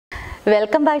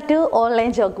Welcome back to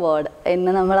online chalk board.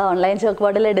 ഇന്ന് നമ്മൾ online chalk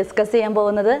ബോർഡിൽ ഡിസ്കസ് ചെയ്യാൻ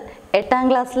പോകുന്നത് 8ാം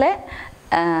ക്ലാസ്സിലെ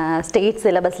സ്റ്റേറ്റ്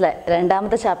സിലബസിലെ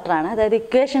രണ്ടാമത്തെ ചാപ്റ്ററാണ്, അതായത്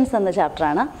ഇക്വേഷൻസ് എന്ന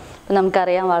ചാപ്റ്ററാണ്. അപ്പം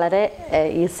നമുക്കറിയാം വളരെ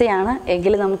ഈസിയാണ്,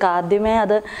 എങ്കിലും നമുക്ക് ആദ്യമേ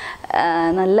അത്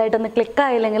നല്ലതായിട്ടൊന്ന്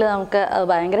ക്ലിക്കായില്ലെങ്കിൽ നമുക്ക്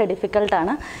ഭയങ്കര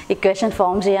ഡിഫിക്കൽട്ടാണ് ഇക്വേഷൻ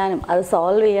ഫോം ചെയ്യാനും അത്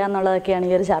സോൾവ് ചെയ്യുക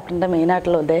എന്നുള്ളതൊക്കെയാണ് ഈ ഒരു ചാപ്റ്ററിൻ്റെ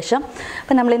മെയിനായിട്ടുള്ള ഉദ്ദേശം.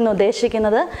 അപ്പം നമ്മളിന്ന്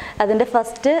ഉദ്ദേശിക്കുന്നത് അതിൻ്റെ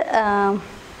ഫസ്റ്റ്,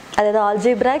 അതായത്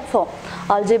ആൾജിബ്രാക്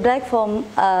ഫോം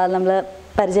നമ്മൾ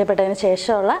പരിചയപ്പെട്ടതിന്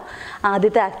ശേഷമുള്ള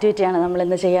ആദ്യത്തെ ആക്ടിവിറ്റിയാണ്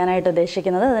നമ്മളിന്ന് ചെയ്യാനായിട്ട്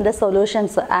ഉദ്ദേശിക്കുന്നത്. അതിൻ്റെ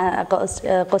സൊല്യൂഷൻസ്,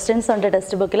 ക്വസ്റ്റ്യൻസ് ഉണ്ട്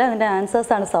ടെക്സ്റ്റ് ബുക്കിൽ, അതിൻ്റെ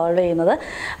ആൻസേഴ്സാണ് സോൾവ് ചെയ്യുന്നത്.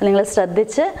 നിങ്ങൾ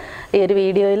ശ്രദ്ധിച്ച് ഈ ഒരു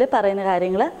വീഡിയോയിൽ പറയുന്ന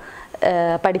കാര്യങ്ങൾ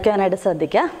പഠിക്കാനായിട്ട്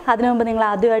ശ്രദ്ധിക്കുക. അതിനു മുമ്പ് നിങ്ങൾ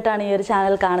ആദ്യമായിട്ടാണ് ഈ ഒരു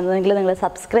ചാനൽ കാണുന്നതെങ്കിൽ നിങ്ങൾ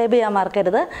സബ്സ്ക്രൈബ് ചെയ്യാൻ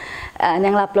മറക്കരുത്.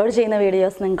 ഞങ്ങൾ അപ്ലോഡ് ചെയ്യുന്ന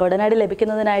വീഡിയോസ് നിങ്ങൾക്ക് ഉടനടി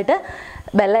ലഭിക്കുന്നതിനായിട്ട്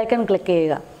ബെല്ലൈക്കൺ ക്ലിക്ക്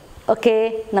ചെയ്യുക. ഓക്കെ,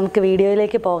 നമുക്ക്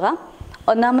വീഡിയോയിലേക്ക് പോകാം.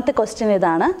 ഒന്നാമത്തെ ക്വസ്റ്റ്യൻ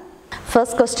ഇതാണ്.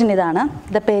 ഫസ്റ്റ് ക്വസ്റ്റ്യൻ ഇതാണ്: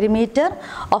 the perimeter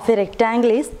of A rectangle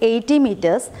is 80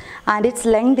 meters and its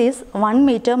length is 1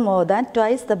 meter more than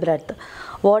twice the breadth.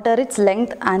 What are its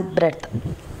length and breadth?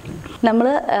 നമ്മൾ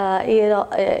ഈ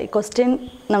ക്വസ്റ്റ്യൻ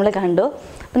നമ്മൾ കണ്ടു.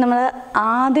 അപ്പം നമ്മൾ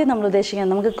ആദ്യം നമ്മൾ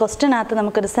ഉദ്ദേശിക്കുന്നത്, നമുക്ക് ക്വസ്റ്റ്യനകത്ത്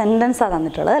നമുക്കൊരു സെൻറ്റൻസാണ്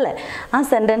തന്നിട്ടുള്ളത് അല്ലേ? ആ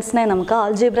സെൻറ്റൻസിനെ നമുക്ക്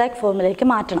ആൾജിബ്രാക് ഫോമിലേക്ക്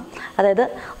മാറ്റണം. അതായത്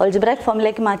ആൾജിബ്രാക്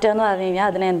ഫോമിലേക്ക് മാറ്റുക എന്ന് പറഞ്ഞു കഴിഞ്ഞാൽ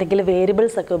അതിനെ എന്തെങ്കിലും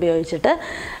വേരിയബിൾസ് ഒക്കെ ഉപയോഗിച്ചിട്ട്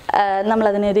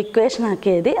നമ്മളതിനെ ഒരു ഇക്വേഷൻ ആക്കി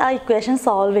എഴുതി ആ ഇക്വേഷൻ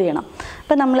സോൾവ് ചെയ്യണം.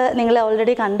 അപ്പം നിങ്ങൾ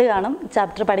ഓൾറെഡി കണ്ടു കാണും,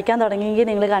 ചാപ്റ്റർ പഠിക്കാൻ തുടങ്ങിയെങ്കിൽ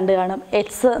നിങ്ങൾ കണ്ടു കാണും,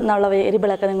 എക്സ് എന്നുള്ള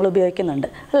വേരിയബിളൊക്കെ നിങ്ങൾ ഉപയോഗിക്കുന്നുണ്ട്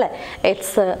അല്ലേ?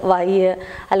 എക്സ്, വൈ,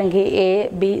 അല്ലെങ്കിൽ എ,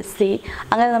 ബി, സി,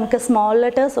 അങ്ങനെ നമുക്ക് സ്മോൾ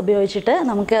ലെറ്റേഴ്സ് ഉപയോഗിച്ചിട്ട്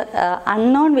നമുക്ക്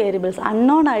അൺനോൺ വേരിയബിൾസ്,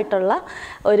 അൺനോൺ ആയിട്ടുള്ള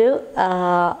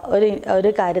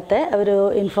ഒരു കാര്യത്തെ, ഒരു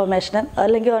ഇൻഫർമേഷൻ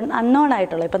അല്ലെങ്കിൽ അൺനോൺ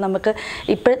ആയിട്ടുള്ള, ഇപ്പം നമുക്ക്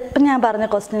ഇപ്പം ഞാൻ പറഞ്ഞ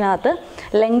ക്വസ്റ്റിനകത്ത്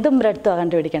ലെങ്തും ബ്രെഡ്ത്തും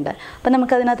കണ്ടുപിടിക്കേണ്ടത്. അപ്പം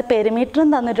നമുക്കതിനകത്ത്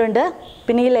പെരിമീറ്ററും തന്നിട്ടുണ്ട്,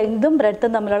 പിന്നെ ഈ ലെങ്തും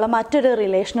ബ്രെഡ്ത്തും തമ്മിലുള്ള മറ്റൊരു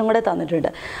റിലേഷനും കൂടെ തന്നിട്ടുണ്ട്.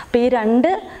 അപ്പോൾ ഈ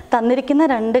തന്നിരിക്കുന്ന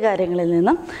രണ്ട് കാര്യങ്ങളിൽ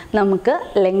നിന്നും നമുക്ക്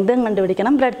ലെങ്തും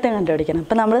കണ്ടുപിടിക്കണം, ബ്രെഡ്ത്തും കണ്ടുപിടിക്കണം.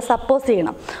 അപ്പോൾ നമ്മൾ സപ്പോസ്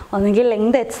ചെയ്യണം, ഒന്നെങ്കിൽ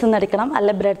ലെങ്ത് എക്സ് എന്ന് എടുക്കണം,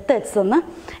 അല്ലെ ബ്രെഡ്ത്ത് എക്സ് എന്ന്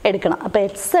എടുക്കണം. അപ്പോൾ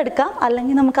എക്സ് എടുക്കാം,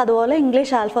 അല്ലെങ്കിൽ നമുക്ക് അതുപോലെ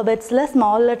ഇംഗ്ലീഷ് ആൽഫബറ്റ്സിലെ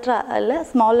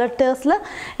സ്മോൾ ലെറ്റേഴ്സിൽ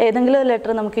ഏതെങ്കിലും ഒരു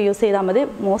ലെറ്റർ നമുക്ക് യൂസ് ചെയ്താൽ മതി.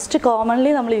 മോസ്റ്റ്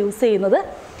കോമൺലി നമ്മൾ യൂസ് ചെയ്യുന്നത്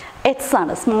എക്സ്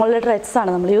ആണ്, സ്മോൾ ലെറ്റർ എക്സ് ആണ്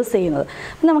നമ്മൾ യൂസ് ചെയ്യുന്നത്.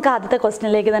 നമുക്ക് ആദ്യത്തെ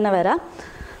ക്വസ്റ്റ്യനിലേക്ക് തന്നെ വരാം.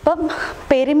 അപ്പം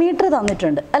പെരിമീറ്റർ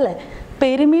തന്നിട്ടുണ്ട് അല്ലേ?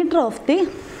 Perimeter of the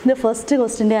first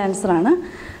ക്വസ്റ്റ്യൻ്റെ ആൻസറാണ്.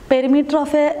 Perimeter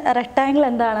of A rectangle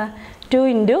എന്താണ്? 2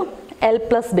 ×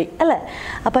 L+B അല്ലേ?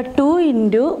 അപ്പോൾ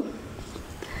 2 ×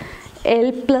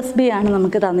 L+B ആണ്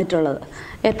നമുക്ക് തന്നിട്ടുള്ളത്.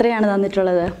 എത്രയാണ്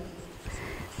തന്നിട്ടുള്ളത്?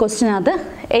 ക്വസ്റ്റ്യനകത്ത്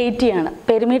 80 ആണ്.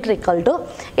 പെരിമീറ്റർ =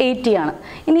 80 ആണ്.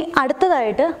 ഇനി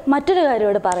അടുത്തതായിട്ട് മറ്റൊരു കാര്യം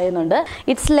ഇവിടെ പറയുന്നുണ്ട്.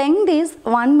 Its length is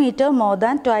 1 meter more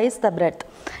than twice the breadth.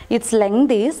 Its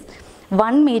length is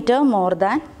 1 meter more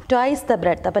than twice the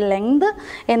breadth. അപ്പോൾ ലെങ്ത്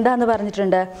എന്താണെന്ന്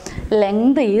പറഞ്ഞിട്ടുണ്ട്?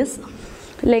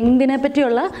 ലെങ്തിനെ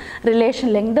പറ്റിയുള്ള റിലേഷൻ,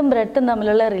 ലെങ്തും ബ്രെഡ്ത്തും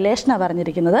തമ്മിലുള്ള റിലേഷനാണ്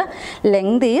പറഞ്ഞിരിക്കുന്നത്.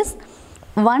 Length is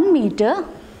 1 meter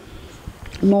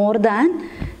more than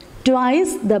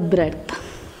twice the breadth.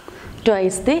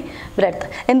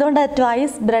 എന്തുകൊണ്ടാണ്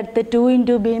ട്വൈസ് ബ്രെഡ്ത്ത് 2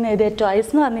 × B എന്ന് എഴുതിയ? Twice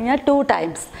എന്ന് പറഞ്ഞു കഴിഞ്ഞാൽ 2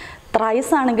 times,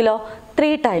 ത്രൈസ് ആണെങ്കിലോ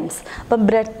 3 times. അപ്പം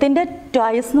ബ്രെഡ്ത്തിൻ്റെ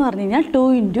ട്വൈസ് എന്ന് പറഞ്ഞു കഴിഞ്ഞാൽ 2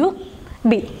 ×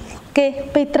 B. ഓക്കെ,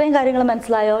 അപ്പോൾ ഇത്രയും കാര്യങ്ങൾ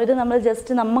മനസ്സിലായോ? ഇത് നമ്മൾ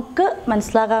ജസ്റ്റ് നമുക്ക്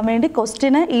മനസ്സിലാക്കാൻ വേണ്ടി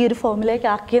ക്വസ്റ്റ്യനെ ഈ ഒരു ഫോമിലേക്ക്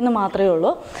ആക്കിയെന്ന് മാത്രമേ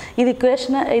ഉള്ളൂ.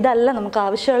 ഇതല്ല നമുക്ക്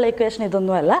ആവശ്യമുള്ള ഇക്വേഷൻ,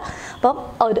 ഇതൊന്നുമല്ല. അപ്പം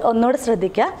ഒന്നുകൂടെ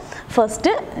ശ്രദ്ധിക്കുക.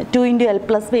 First 2 ×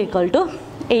 L+B =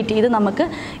 80.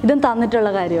 ഇതും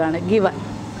തന്നിട്ടുള്ള കാര്യമാണ്, ഗിവൺ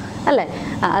അല്ലേ?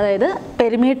 അതായത്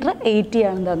പെരിമീറ്റർ 80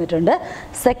 ആണെന്ന് തന്നിട്ടുണ്ട്.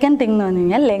 സെക്കൻഡ് തിങ് എന്ന് പറഞ്ഞു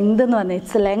കഴിഞ്ഞാൽ ലെങ്ത് എന്ന് പറഞ്ഞാൽ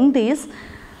its length is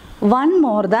 1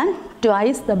 more than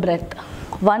twice the breadth.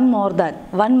 1 more than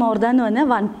എന്ന് പറഞ്ഞാൽ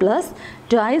 1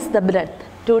 + twice the breadth,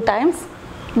 2 times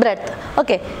breadth.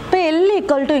 Okay, ഇപ്പോൾ L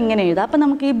 = ഇങ്ങനെ എഴുതാം. അപ്പോൾ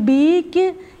നമുക്ക് ഈ ബിക്ക്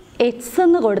എക്സ്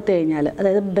എന്ന് കൊടുത്തു കഴിഞ്ഞാൽ,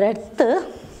 അതായത് ബ്രെഡ്ത്ത്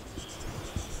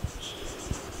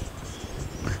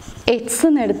എക്സ്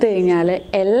എന്ന് എടുത്തു കഴിഞ്ഞാൽ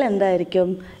L എന്തായിരിക്കും?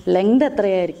 ലെങ്ത്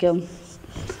എത്രയായിരിക്കും?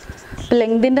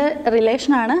 ലെങ്തിൻ്റെ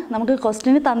റിലേഷനാണ് നമുക്ക്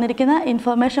ക്വസ്റ്റ്യന് തന്നിരിക്കുന്ന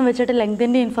ഇൻഫർമേഷൻ വെച്ചിട്ട്.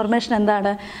 ലെങ്തിൻ്റെ ഇൻഫർമേഷൻ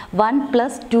എന്താണ്? 1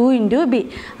 + 2 × B.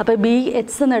 അപ്പോൾ B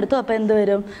എക്സ് എന്ന് എടുത്തു, അപ്പോൾ എന്ത്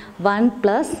വരും? 1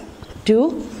 +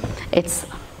 2x.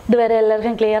 ഇതുവരെ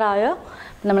എല്ലാവർക്കും ക്ലിയർ ആയോ?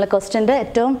 നമ്മൾ ക്വസ്റ്റ്യൻ്റെ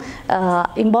ഏറ്റവും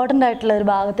ഇമ്പോർട്ടൻ്റ് ആയിട്ടുള്ള ഒരു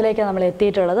ഭാഗത്തിലേക്കാണ് നമ്മൾ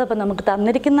എത്തിയിട്ടുള്ളത്. അപ്പോൾ നമുക്ക്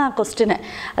തന്നിരിക്കുന്ന ആ ക്വസ്റ്റ്യന്,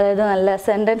 അതായത് നല്ല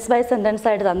സെൻറ്റൻസ് ബൈ സെൻറ്റൻസ്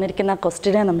ആയിട്ട് തന്നിരിക്കുന്ന ആ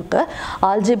ക്വസ്റ്റ്യനെ നമുക്ക്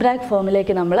ആൾജിബ്രാക്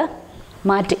ഫോമിലേക്ക് നമ്മൾ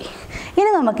മാറ്റി.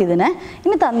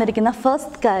 ഇനി തന്നിരിക്കുന്ന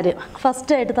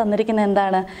ഫസ്റ്റായിട്ട് തന്നിരിക്കുന്ന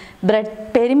എന്താണ്?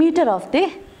 Perimeter of the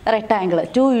rectangle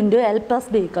 2 ×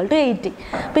 L+B = 80.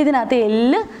 അപ്പോൾ ഇതിനകത്ത്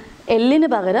എല്ലിന്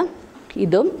പകരം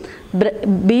ഇതും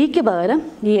ബിക്ക് പകരം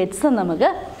ഈ എക്സും നമുക്ക്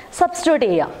സബ്സ്റ്റിറ്റ്യൂട്ട്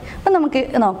ചെയ്യാം. അപ്പം നമുക്ക്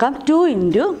നോക്കാം. 2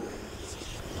 ×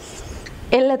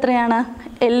 L എത്രയാണ്?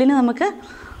 എല്ലിന് നമുക്ക്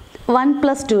 1 +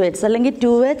 2h അല്ലെങ്കിൽ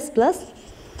 2h +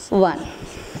 1.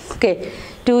 Okay,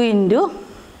 2 ×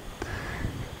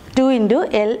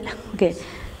 L. ഓക്കെ,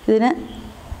 ഇതിന്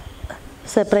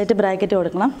സെപ്പറേറ്റ് ബ്രാക്കറ്റ്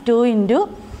കൊടുക്കണം. 2 ×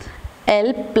 L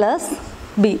 +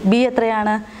 B. B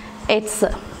എത്രയാണ്? x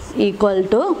 =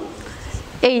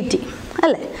 80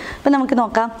 അല്ലേ? അപ്പം നമുക്ക്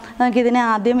നോക്കാം. നമുക്കിതിനെ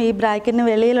ആദ്യം ഈ ബ്രാക്കറ്റിന്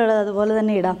വെളിയിലുള്ളത് അതുപോലെ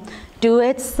തന്നെ ഇടാം.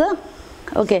 2h.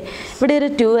 ഓക്കെ, ഇവിടെ ഒരു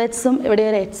 2hഉം ഇവിടെ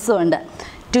ഒരു hഉം ഉണ്ട്.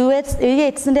 2h, ഈ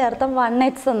hൻ്റെ അർത്ഥം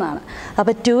 1h എന്നാണ്.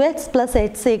 അപ്പോൾ 2h + h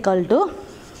 =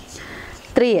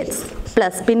 3h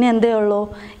പ്ലസ് പിന്നെ എന്തേ ഉള്ളൂ?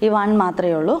 ഈ 1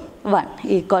 മാത്രമേ ഉള്ളൂ. 1 =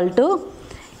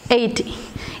 80.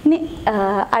 ഇനി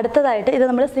അടുത്തതായിട്ട് ഇത്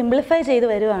നമ്മൾ സിംപ്ലിഫൈ ചെയ്ത്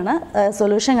വരുവാണ്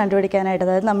സൊല്യൂഷൻ കണ്ടുപിടിക്കാനായിട്ട്.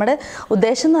 അതായത് നമ്മുടെ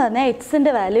ഉദ്ദേശം എന്ന് പറഞ്ഞാൽ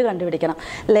എക്സിൻ്റെ വാല്യൂ കണ്ടുപിടിക്കണം.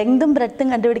 ലെങ്തും ബ്രെഡ്ത്തും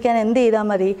കണ്ടുപിടിക്കാൻ എന്ത് ചെയ്താൽ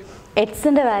മതി?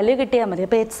 എക്സിൻ്റെ വാല്യൂ കിട്ടിയാൽ മതി.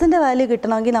 അപ്പോൾ എക്സിൻ്റെ വാല്യൂ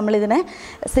കിട്ടണമെങ്കിൽ നമ്മളിതിനെ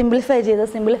സിംപ്ലിഫൈ ചെയ്ത് h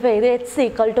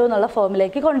 = എന്നുള്ള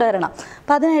ഫോമിലേക്ക് കൊണ്ടുവരണം.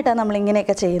 അപ്പോൾ അതിനായിട്ടാണ് നമ്മൾ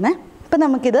ഇങ്ങനെയൊക്കെ ചെയ്യുന്നത്. അപ്പം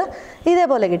നമുക്കിത്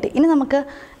ഇതേപോലെ കിട്ടി. ഇനി നമുക്ക്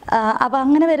അപ്പോൾ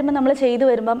അങ്ങനെ വരുമ്പോൾ നമ്മൾ ചെയ്തു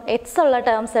വരുമ്പം എക്സ് ഉള്ള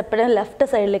ടേംസ് എപ്പോഴും ലെഫ്റ്റ്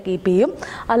സൈഡിൽ കീപ്പ് ചെയ്യും,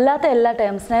 അല്ലാത്ത എല്ലാ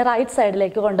ടേംസിനെ റൈറ്റ്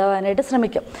സൈഡിലേക്ക് കൊണ്ടുപോകാനായിട്ട്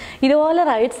ശ്രമിക്കും. ഇതുപോലെ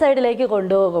റൈറ്റ് സൈഡിലേക്ക്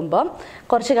കൊണ്ടുപോകുമ്പം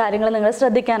കുറച്ച് കാര്യങ്ങൾ നിങ്ങൾ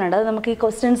ശ്രദ്ധിക്കാനുണ്ട്. അത് നമുക്ക് ഈ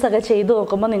ക്വസ്റ്റ്യൻസ് ഒക്കെ ചെയ്തു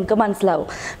നോക്കുമ്പോൾ നിങ്ങൾക്ക് മനസ്സിലാവും.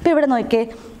 ഇപ്പോൾ ഇവിടെ നോക്കിയേ,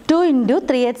 2 ×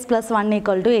 3h + 1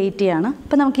 = 80 ആണ്.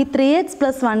 അപ്പോൾ നമുക്ക് ഈ 3h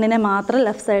 + 1നെ മാത്രം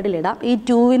ലെഫ്റ്റ് സൈഡിലിടാം, ഈ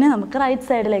 2നെ നമുക്ക് റൈറ്റ്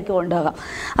സൈഡിലേക്ക് കൊണ്ടുപോകാം.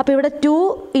 അപ്പോൾ ഇവിടെ 2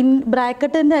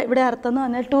 ബ്രാക്കറ്റിൻ്റെ ഇവിടെ അർത്ഥം എന്ന്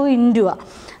പറഞ്ഞാൽ 2 × ആ.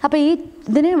 അപ്പോൾ ഈ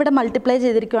ഇതിനെ ഇവിടെ മൾട്ടിപ്ലൈ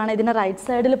ചെയ്തിരിക്കുകയാണ്. ഇതിനെ റൈറ്റ്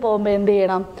സൈഡിൽ പോകുമ്പോൾ എന്ത്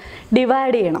ചെയ്യണം?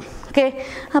 ഡിവൈഡ് ചെയ്യണം. ഓക്കെ,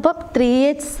 അപ്പോൾ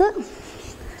 3h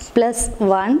 +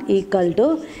 1 =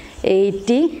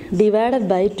 80 /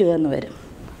 2 എന്ന് വരും.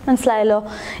 മനസ്സിലായല്ലോ?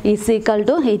 ഈസ് ഈക്വൽ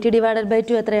ടു 80 /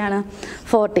 2 എത്രയാണ്?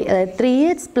 40. അതായത്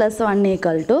 3h + 1 =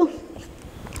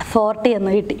 40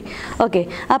 എന്ന് കിട്ടി. ഓക്കെ,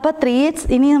 അപ്പോൾ 3h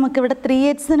ഇനി നമുക്കിവിടെ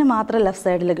 3hന് മാത്രം ലെഫ്റ്റ്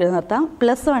സൈഡിലേക്ക് നിർത്താം,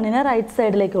 +1നെ റൈറ്റ്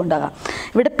സൈഡിലേക്ക് കൊണ്ടുപോകാം.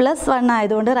 ഇവിടെ +1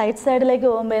 ആയതുകൊണ്ട് റൈറ്റ് സൈഡിലേക്ക്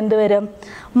പോകുമ്പോൾ എന്ത് വരും?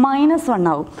 -1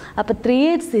 ആവും. അപ്പോൾ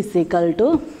 3h =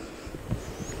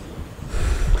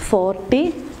 40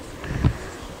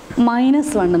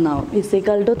 -1 എന്നാവും, ഈസ്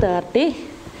ഈക്വൽ ടു 39.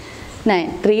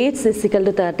 3h =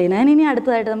 39. ഇനി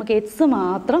അടുത്തതായിട്ട് നമുക്ക് h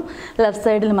മാത്രം ലെഫ്റ്റ്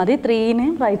സൈഡിൽ മതി, 3നെ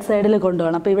റൈറ്റ് സൈഡിൽ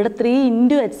കൊണ്ടുപോകണം. അപ്പോൾ ഇവിടെ 3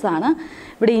 × h ആണ്,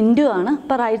 ഇവിടെ ഇൻറ്റു ആണ്.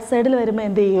 അപ്പോൾ റൈറ്റ് സൈഡിൽ വരുമ്പോൾ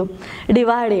എന്ത് ചെയ്യും?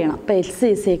 ഡിവൈഡ് ചെയ്യണം. അപ്പോൾ h =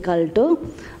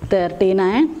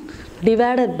 39 /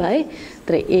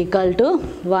 3 =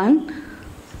 1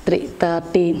 3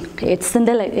 13.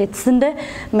 എക്സിൻ്റെ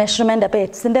മെഷർമെൻറ്റ്, അപ്പോൾ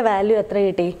എക്സിൻ്റെ വാല്യൂ എത്ര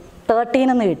കിട്ടി? 13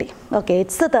 എന്ന് കിട്ടി. ഓക്കെ,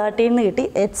 h 13 എന്ന് കിട്ടി.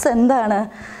 h എന്താണ്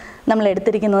നമ്മൾ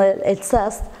എടുത്തിരിക്കുന്നത്? h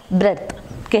as breadth.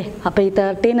 ഓക്കെ, അപ്പോൾ ഈ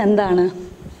 13 എന്താണ്?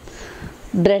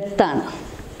 ബ്രെഡ്ത്താണ്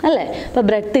അല്ലേ? അപ്പോൾ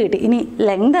ബ്രെഡ്ത്ത് കിട്ടി. ഇനി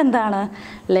ലെങ്ത് എന്താണ്?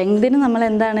 ലെങ്തിന് നമ്മൾ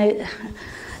എന്താണ്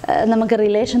നമുക്ക്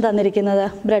റിലേഷൻ തന്നിരിക്കുന്നത്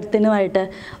ബ്രെഡ്ത്തിനുമായിട്ട്?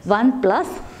 1 +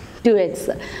 2h.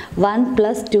 1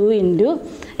 + 2 ×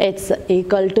 h =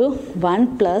 1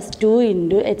 + 2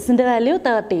 × hൻ്റെ വാല്യൂ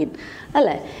 13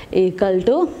 അല്ലേ? =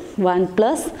 1 +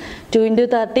 2 ×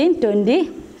 13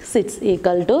 26 =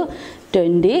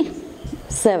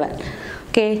 27.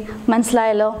 ഓക്കെ,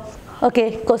 മനസ്സിലായല്ലോ? ഓക്കെ,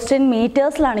 ക്വസ്റ്റ്യൻ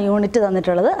മീറ്റേഴ്സിലാണ് യൂണിറ്റ്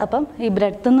തന്നിട്ടുള്ളത്. അപ്പം ഈ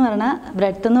ബ്രെഡ്ത്ത് എന്ന്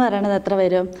പറയുന്നത് എത്ര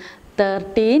വരും?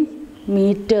 13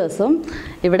 മീറ്റേഴ്സും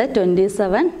ഇവിടെ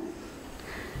 27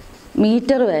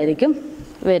 മീറ്ററും ആയിരിക്കും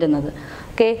വരുന്നത്.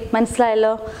 ഓക്കെ,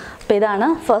 മനസ്സിലായല്ലോ? അപ്പോൾ ഇതാണ്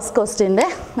ഫസ്റ്റ് ക്വസ്റ്റ്യൻ്റെ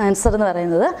ആൻസർ എന്ന്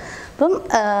പറയുന്നത്. അപ്പം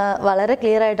വളരെ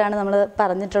ക്ലിയർ ആയിട്ടാണ് നമ്മൾ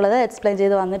പറഞ്ഞിട്ടുള്ളത്, എക്സ്പ്ലെയിൻ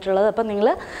ചെയ്ത് വന്നിട്ടുള്ളത്. അപ്പം നിങ്ങൾ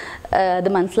ഇത്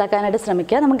മനസ്സിലാക്കാനായിട്ട്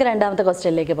ശ്രമിക്കുക. നമുക്ക് രണ്ടാമത്തെ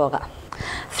ക്വസ്റ്റ്യനിലേക്ക് പോകാം.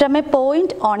 From a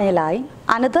point on a line,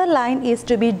 another line is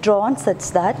to be drawn such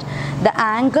that the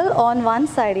angle on one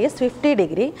side is 50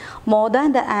 degrees more than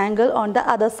the angle on the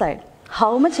other side.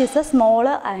 How much is a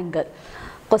smaller angle?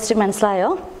 Question മനസ്സിലായോ?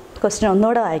 Question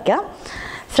ഒന്നുകൂടെ വായിക്കാം.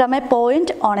 From a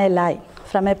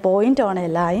point on a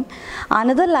line,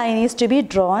 another line is to be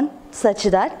drawn such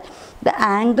that the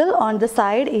angle on the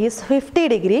side is 50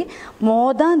 degrees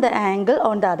more than the angle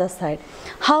on the other side.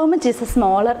 How much is a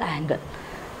smaller angle?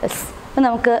 Yes. അപ്പോൾ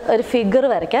നമുക്ക് ഒരു figure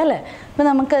വരയ്ക്കാം അല്ലേ? അപ്പോൾ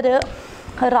നമുക്കൊരു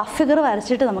rough figure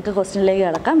വരച്ചിട്ട് നമുക്ക് ക്വസ്റ്റ്യനിലേക്ക്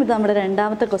കിടക്കാം. ഇത് നമ്മുടെ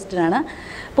രണ്ടാമത്തെ ക്വസ്റ്റ്യനാണ്.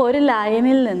 അപ്പോൾ ഒരു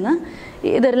ലൈനിൽ നിന്ന്,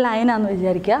 ഇതൊരു ലൈനാണെന്ന്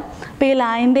വിചാരിക്കുക. അപ്പോൾ ഈ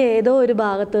ലൈനിൻ്റെ ഏതോ ഒരു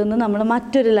ഭാഗത്ത് നിന്ന് നമ്മൾ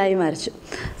മറ്റൊരു ലൈൻ വരച്ചു.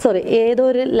 ഈ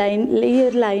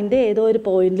ഒരു ലൈനിൻ്റെ ഏതോ ഒരു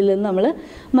പോയിന്റിൽ നിന്ന് നമ്മൾ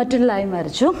മറ്റൊരു ലൈൻ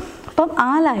വരച്ചു. അപ്പം ആ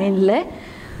ലൈനിലെ,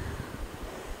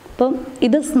 അപ്പം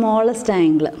ഇത് സ്മോളസ്റ്റ്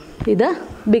ആംഗിൾ, ഇത്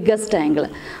ബിഗ്ഗസ്റ്റ് ആംഗിൾ.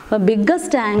 അപ്പോൾ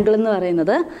ബിഗ്ഗസ്റ്റ് ആംഗിൾ എന്ന്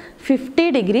പറയുന്നത് 50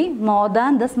 degree more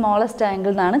than the smallest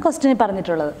angle എന്നാണ് ക്വസ്റ്റ്യനിൽ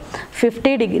പറഞ്ഞിട്ടുള്ളത്.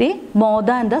 50 degree more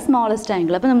than the smallest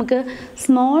angle. അപ്പോൾ നമുക്ക്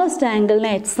സ്മോളസ്റ്റ്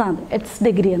ആംഗിളിനെ എക്സ്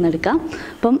ഡിഗ്രി എന്ന് എടുക്കാം.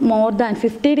 അപ്പം more than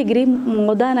 50 degree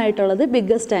more than ആയിട്ടുള്ളത്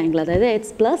ബിഗ്ഗസ്റ്റ് ആംഗിൾ, അതായത്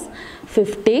എക്സ് പ്ലസ്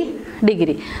 50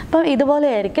 ഡിഗ്രി. അപ്പം ഇതുപോലെ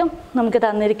ആയിരിക്കും നമുക്ക്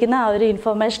തന്നിരിക്കുന്ന ആ ഒരു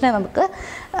ഇൻഫർമേഷനെ നമുക്ക്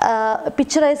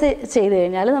പിക്ചറൈസ് ചെയ്ത്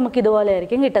കഴിഞ്ഞാൽ നമുക്ക് ഇതുപോലെ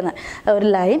ആയിരിക്കും കിട്ടുന്നത്. ഒരു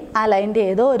ലൈൻ, ആ ലൈൻ്റെ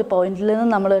ഏതോ ഒരു പോയിന്റിൽ നിന്ന്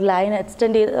നമ്മളൊരു ലൈൻ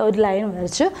എക്സ്റ്റെൻഡ് ചെയ്ത് ഒരു ലൈൻ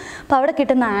വരച്ചു. അപ്പോൾ അവിടെ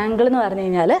കിട്ടുന്ന ആംഗിൾ എന്ന് പറഞ്ഞു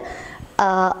കഴിഞ്ഞാൽ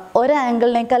ഒരു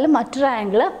ആംഗിളിനേക്കാളും മറ്റൊരു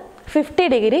ആംഗിൾ 50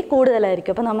 ഡിഗ്രി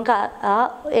കൂടുതലായിരിക്കും. അപ്പോൾ നമുക്ക് ആ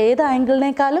ഏത്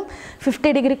ആംഗിളിനേക്കാളും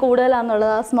 50 ഡിഗ്രി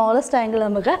കൂടുതലാണെന്നുള്ളത് ആ സ്മോളസ്റ്റ് ആംഗിൾ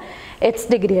നമുക്ക് എക്സ്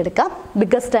ഡിഗ്രി എടുക്കാം.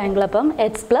 ബിഗ്ഗസ്റ്റ് ആംഗിൾ അപ്പം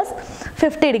എക്സ് പ്ലസ്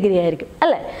 50 ഡിഗ്രി ആയിരിക്കും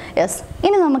അല്ലേ? യെസ്.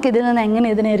 ഇനി നമുക്ക് ഇതിൽ നിന്ന് എങ്ങനെ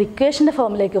ഇതിനെ ഒരു ഇക്വേഷൻ്റെ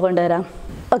ഫോമിലേക്ക് കൊണ്ടുവരാം?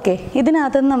 ഓക്കെ,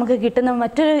 ഇതിനകത്ത് നിന്ന് നമുക്ക് കിട്ടുന്ന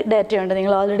മറ്റൊരു ഡേറ്റയുണ്ട്.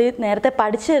 നിങ്ങൾ ഓൾറെഡി നേരത്തെ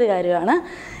പഠിച്ചൊരു കാര്യമാണ്.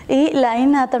 ഈ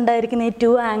ലൈനിനകത്തുണ്ടായിരിക്കുന്ന ഈ 2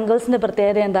 ആംഗിൾസിൻ്റെ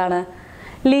പ്രത്യേകത എന്താണ്?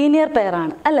 ലീനിയർ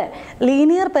പെയറാണ് അല്ലേ?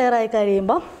 ലീനിയർ പെയർ ആയി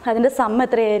കഴിയുമ്പോൾ അതിൻ്റെ സം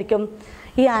എത്രയായിരിക്കും?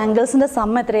 ഈ ആംഗിൾസിൻ്റെ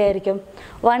സം എത്രയായിരിക്കും?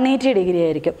 180 ഡിഗ്രി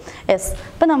ആയിരിക്കും. യെസ്.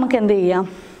 അപ്പം നമുക്ക് എന്ത് ചെയ്യാം?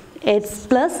 X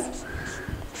plus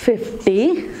 50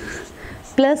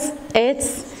 plus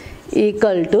X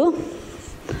equal to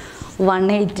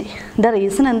 180. The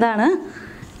reason എന്താണ്?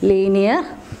 Linear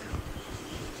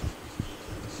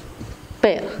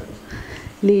pair.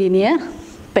 Linear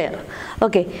pair.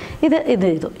 Okay, ഇത്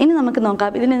ചെയ്തു. ഇനി നമുക്ക്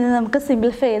നോക്കാം, ഇതിൽ നിന്ന് നമുക്ക്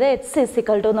സിംപ്ലിഫൈ ചെയ്ത് എക്സ് ഇസ്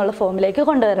ഈക്വൽ ടു എന്നുള്ള ഫോമിലേക്ക്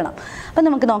കൊണ്ടുവരണം. അപ്പം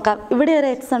നമുക്ക് നോക്കാം, ഇവിടെ ഒരു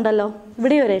എക്സ് ഉണ്ടല്ലോ,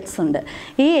 ഇവിടെ ഒരു എക്സ് ഉണ്ട്.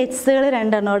 ഈ എക്സുകൾ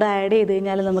രണ്ടെണ്ണോട് ആഡ് ചെയ്ത്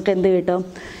കഴിഞ്ഞാൽ നമുക്ക് എന്ത് കിട്ടും?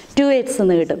 2x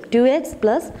എന്ന് കിട്ടും. 2x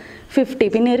പ്ലസ് 50,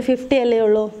 പിന്നെ ഒരു 50 അല്ലേ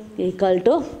ഉള്ളൂ, ഈക്വൽ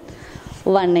ടു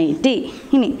 180.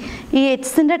 ഇനി ഈ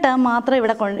എക്സിൻ്റെ ടേം മാത്രം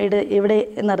ഇവിടെ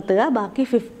നിർത്തുക. ബാക്കി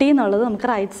 50 എന്നുള്ളത് നമുക്ക്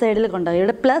റൈറ്റ് സൈഡിൽ കൊണ്ടുപോകും.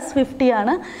 ഇവിടെ പ്ലസ് 50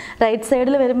 ആണ്, റൈറ്റ്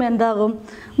സൈഡിൽ വരുമ്പോൾ എന്താകും?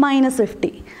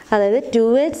 -50. അതായത്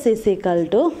 2x is equal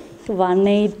to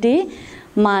 180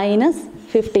 minus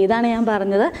 50. ഇതാണ് ഞാൻ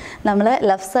പറഞ്ഞത്, നമ്മൾ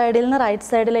ലെഫ്റ്റ് സൈഡിൽ നിന്ന് റൈറ്റ്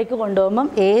സൈഡിലേക്ക് കൊണ്ടുപോകുമ്പം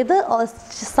ഏത്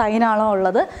സൈനാണോ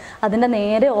ഉള്ളത് അതിൻ്റെ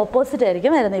നേരെ ഓപ്പോസിറ്റ്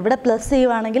ആയിരിക്കും വരുന്നത്. ഇവിടെ പ്ലസ്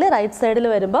ചെയ്യുവാണെങ്കിൽ റൈറ്റ് സൈഡിൽ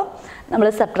വരുമ്പോൾ നമ്മൾ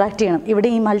സബ്ട്രാക്ട് ചെയ്യണം. ഇവിടെ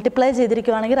ഈ മൾട്ടിപ്ലൈ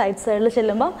ചെയ്തിരിക്കുവാണെങ്കിൽ റൈറ്റ് സൈഡിൽ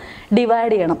ചെല്ലുമ്പോൾ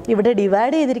ഡിവൈഡ് ചെയ്യണം. ഇവിടെ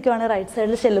ഡിവൈഡ് ചെയ്തിരിക്കുവാണെങ്കിൽ റൈറ്റ്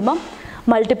സൈഡിൽ ചെല്ലുമ്പം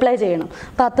മൾട്ടിപ്ലൈ ചെയ്യണം.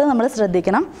 അപ്പോൾ അത് നമ്മൾ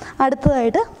ശ്രദ്ധിക്കണം.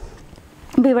 അടുത്തതായിട്ട്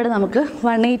ഇപ്പോൾ ഇവിടെ നമുക്ക്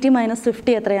 180 മൈനസ്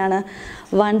 50 എത്രയാണ്?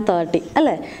 130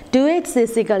 അല്ലേ? 2x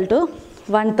is equal to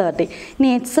 130. ഇനി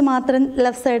എക്സ് മാത്രം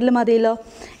ലെഫ്റ്റ് സൈഡിൽ മതിയല്ലോ.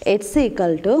 X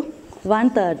equal to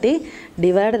 130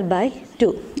 divided by 2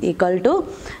 equal to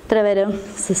എത്ര വരും?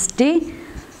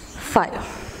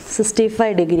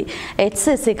 65 degree. X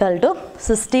is equal to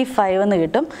 65 എന്ന്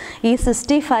കിട്ടും. ഈ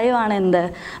 65 ആണ് എന്ത്?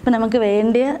 അപ്പം നമുക്ക്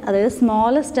വേണ്ടിയ, അതായത്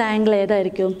സ്മോളസ്റ്റ് ആംഗിൾ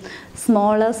ഏതായിരിക്കും?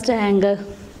 സ്മോളസ്റ്റ് ആംഗിൾ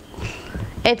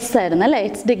എക്സ് ആയിരുന്നു അല്ലേ?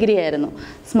 എക്സ് ഡിഗ്രി ആയിരുന്നു.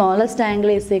 Smallest angle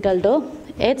is equal to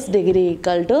X degree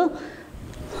equal to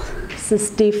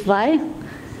 65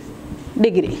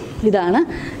 degree. ഇതാണ്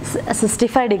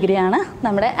 65 ഡിഗ്രിയാണ്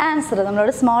നമ്മുടെ ആൻസർ.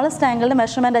 നമ്മളോട് സ്മോളസ്റ്റ് ആംഗിളിൻ്റെ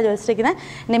മെഷർമെൻറ്റാണ് ചോദിച്ചിരിക്കുന്നത്.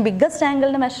 ഇനി ബിഗ്ഗസ്റ്റ്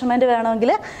ആംഗിളിൻ്റെ മെഷർമെൻറ്റ്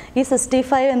വേണമെങ്കിൽ ഈ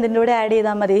 65 എന്തിൻ്റെ കൂടെ ആഡ്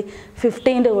ചെയ്താൽ മതി?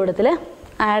 50ൻ്റെ കൂട്ടത്തിൽ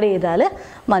ആഡ് ചെയ്താൽ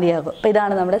മതിയാകും. അപ്പോൾ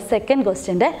ഇതാണ് നമ്മുടെ സെക്കൻഡ്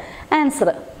ക്വസ്റ്റ്യൻ്റെ ആൻസർ.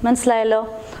 മനസ്സിലായല്ലോ?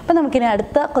 അപ്പോൾ നമുക്കിനി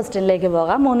അടുത്ത ക്വസ്റ്റ്യനിലേക്ക്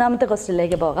പോകാം. മൂന്നാമത്തെ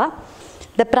ക്വസ്റ്റ്യനിലേക്ക് പോകാം.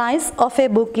 The price of a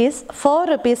book is 4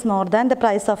 rupees more than the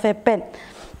price of a pen.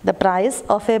 The price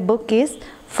of a book is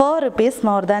 4 rupees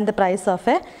more than the price of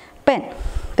a pen.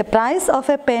 The price of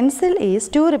a pencil is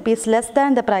 2 rupees less than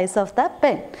the price of the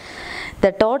pen.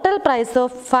 The total price of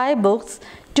 5 books,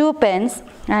 2 pens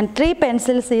and 3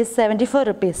 pencils is 74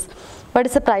 rupees. What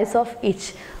is the price of each?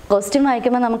 Question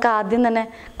വായിക്കുമ്പോൾ നമുക്ക് ആദ്യം തന്നെ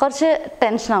കുറച്ച്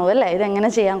ടെൻഷനാവും അല്ലേ? ഇതെങ്ങനെ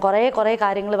ചെയ്യാം? കുറേ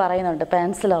കാര്യങ്ങൾ പറയുന്നുണ്ട്.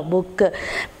 പെൻസിലോ, ബുക്ക്,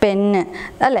 പെന്ന്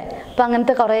അല്ലേ? അപ്പം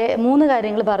അങ്ങനത്തെ 3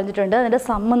 കാര്യങ്ങൾ പറഞ്ഞിട്ടുണ്ട്. അതിൻ്റെ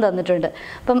സമ്മും തന്നിട്ടുണ്ട്.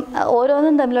 അപ്പം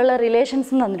ഓരോന്നും തമ്മിലുള്ള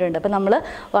റിലേഷൻസും തന്നിട്ടുണ്ട്. അപ്പം നമ്മൾ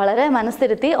വളരെ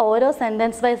മനസ്സിരുത്തി ഓരോ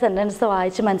സെൻറ്റൻസ് ബൈ സെൻറ്റൻസ്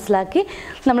വായിച്ച് മനസ്സിലാക്കി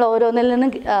നമ്മൾ ഓരോന്നിൽ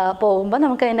നിന്ന് പോകുമ്പോൾ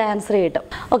നമുക്ക് അതിൻ്റെ ആൻസർ കിട്ടും.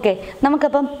 ഓക്കെ,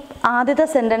 നമുക്കപ്പം ആദ്യത്തെ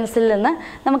സെൻറ്റൻസിൽ നിന്ന്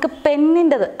നമുക്ക്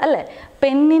പെന്നിൻ്റെത് അല്ലേ?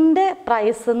 പെന്നിൻ്റെ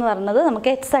പ്രൈസ് എന്ന് പറയുന്നത് നമുക്ക്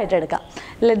എക്സ് ആയിട്ട് എടുക്കാം.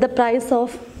 Let the price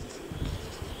of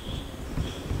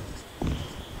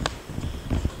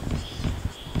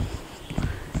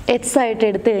X ആയിട്ട്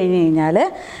എടുത്തു കഴിഞ്ഞ് കഴിഞ്ഞാൽ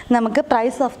നമുക്ക്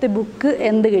പ്രൈസ് ഓഫ് ദി ബുക്ക്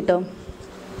എന്ത് കിട്ടും?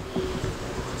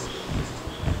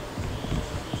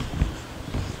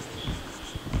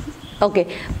 Okay,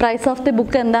 price of the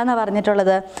book എന്താണെന്ന്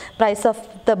പറഞ്ഞിട്ടുള്ളത്? Price of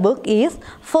the book is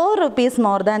 4 rupees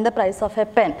more than the price of A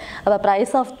pen. അപ്പോൾ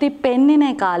പ്രൈസ് ഓഫ് ദി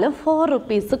പെന്നിനേക്കാളും 4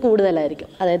 rupees കൂടുതലായിരിക്കും.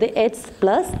 അതായത് എക്സ്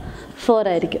പ്ലസ് 4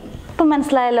 ആയിരിക്കും. അപ്പം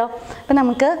മനസ്സിലായല്ലോ? അപ്പം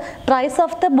നമുക്ക് price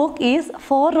of the book is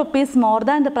 4 rupees more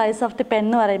than the price of the pen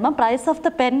എന്ന് പറയുമ്പോൾ പ്രൈസ് ഓഫ്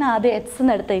ദ പെൻ ആദ്യം എക്സ്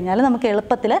എന്ന് എടുത്തു കഴിഞ്ഞാൽ നമുക്ക്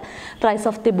എളുപ്പത്തിൽ price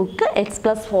of the book X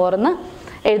plus 4 എന്ന്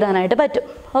എഴുതാനായിട്ട് പറ്റും.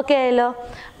 ഓക്കെ ആയല്ലോ?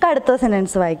 അടുത്ത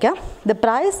സെൻറ്റൻസ് വായിക്കാം. The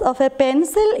price of A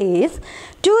pencil is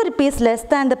 2 rupees less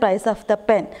than the price of the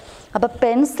pen. അപ്പോൾ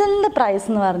പെൻസിലിൻ്റെ പ്രൈസ്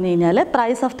എന്ന് പറഞ്ഞു കഴിഞ്ഞാൽ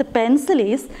price of the pencil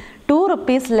is 2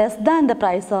 rupees less than the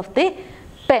price of the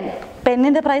pen.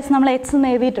 പെന്നിൻ്റെ price നമ്മൾ X എന്ന്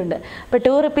എഴുതിയിട്ടുണ്ട്. അപ്പോൾ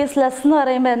 2 rupees less എന്ന്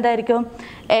പറയുമ്പോൾ എന്തായിരിക്കും?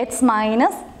 X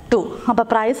minus 2. അപ്പോൾ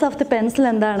പ്രൈസ് ഓഫ് ദി പെൻസിൽ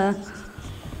എന്താണ്?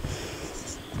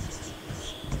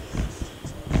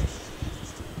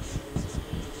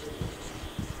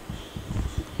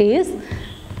 ഈസ്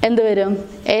എന്ത് വരും?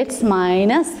 X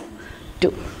minus 2.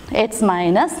 X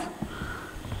minus,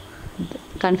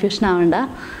 confusion ആവണ്ട,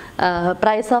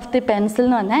 പ്രൈസ് ഓഫ് ദി പെൻസിൽ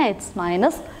എന്ന് പറഞ്ഞാൽ എക്സ്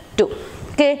മൈനസ് 2.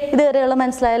 ഓക്കെ, ഇതുവരെയുള്ള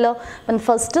മനസ്സിലായല്ലോ? അപ്പം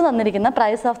ഫസ്റ്റ് തന്നിരിക്കുന്ന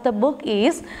price of the book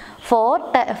is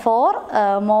 4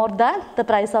 more than the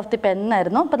price of the pen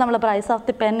ആയിരുന്നു. അപ്പം നമ്മൾ price of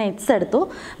the pen X എടുത്തു,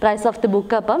 പ്രൈസ് ഓഫ് ദി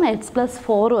ബുക്ക് അപ്പം എക്സ് പ്ലസ്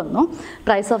 4 വന്നു,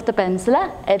 price of the pencil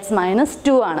X minus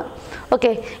 2 ആണ്.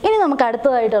 ഓക്കെ, ഇനി നമുക്ക്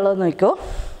അടുത്തതായിട്ടുള്ളത് നോക്കൂ.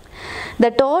 The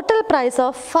total price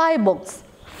of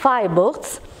 5 books,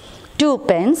 2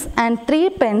 pens and 3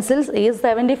 pencils is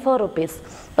 74 rupees.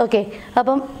 Okay,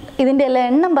 അപ്പം ഇതിൻ്റെ എല്ലാം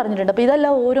എണ്ണം പറഞ്ഞിട്ടുണ്ട്. അപ്പോൾ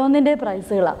ഇതെല്ലാം ഓരോന്നിൻ്റെ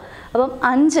പ്രൈസുകളാണ്. അപ്പം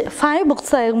 5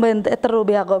 ബുക്സ് ആകുമ്പോൾ എത്ര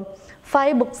രൂപയാകും?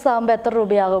 5 ബുക്സ് ആകുമ്പോൾ എത്ര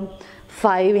രൂപയാകും?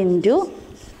 5 into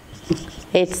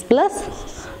x plus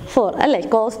 4 അല്ലേ?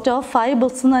 കോസ്റ്റ് ഓഫ് 5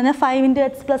 ബുക്സ് എന്ന് പറഞ്ഞാൽ 5 into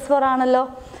x plus 4 ആണല്ലോ.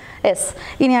 യെസ്.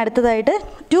 ഇനി അടുത്തതായിട്ട്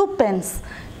 2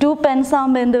 pens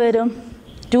ആകുമ്പോൾ എന്ത് വരും?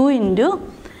 2 into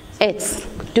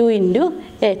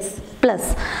x പ്ലസ്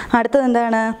അടുത്തത്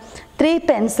എന്താണ്? 3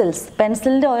 pencils.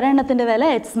 പെൻസിലിൻ്റെ ഒരെണ്ണത്തിൻ്റെ വില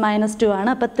എക്സ് മൈനസ് 2 ആണ്.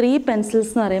 അപ്പോൾ 3 pencils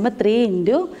എന്ന് പറയുമ്പോൾ 3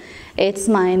 into x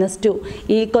minus 2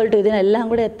 equal to ഇതിനെല്ലാം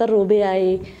കൂടെ എത്ര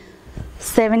രൂപയായി?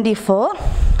 74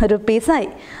 rupees ആയി.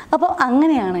 അപ്പോൾ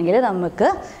അങ്ങനെയാണെങ്കിൽ നമുക്ക്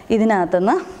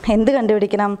ഇതിനകത്തുനിന്ന് എന്ത്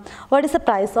കണ്ടുപിടിക്കണം? What is the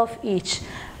price of each?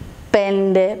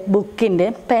 പെൻ്റെ,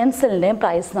 ബുക്കിൻ്റെയും പെൻസിലിൻ്റെയും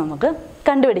price നമുക്ക്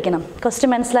കണ്ടുപിടിക്കണം. ക്വസ്റ്റ്യൻ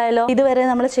മനസ്സിലായല്ലോ? ഇതുവരെ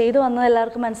നമ്മൾ ചെയ്തു വന്നത്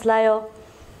എല്ലാവർക്കും മനസ്സിലായോ?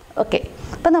 ഓക്കെ,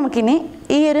 അപ്പം നമുക്കിനി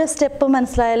ഈ ഒരു സ്റ്റെപ്പ്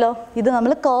മനസ്സിലായല്ലോ? ഇത്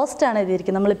നമ്മൾ കോസ്റ്റാണ്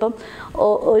എഴുതിയിരിക്കുന്നത്. നമ്മളിപ്പം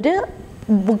ഒരു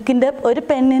ബുക്കിൻ്റെ, ഒരു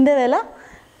പെന്നിൻ്റെ വില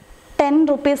 10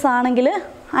 rupees ആണെങ്കിൽ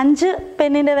 5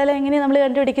 പെന്നിൻ്റെ വില എങ്ങനെയാണ് നമ്മൾ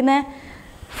കണ്ടുപിടിക്കുന്നത്?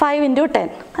 5 into 10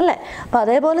 അല്ലേ? അപ്പോൾ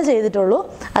അതേപോലെ ചെയ്തിട്ടുള്ളൂ.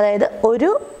 അതായത്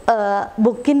ഒരു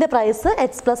ബുക്കിൻ്റെ പ്രൈസ്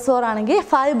എക്സ് പ്ലസ് 4 ആണെങ്കിൽ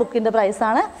 5 ബുക്കിൻ്റെ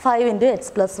പ്രൈസാണ് 5 into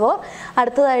x plus 4.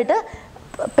 അടുത്തതായിട്ട്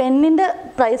പെന്നിൻ്റെ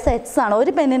പ്രൈസ് എക്സ് ആണ്,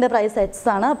 ഒരു പെന്നിൻ്റെ പ്രൈസ് എക്സ്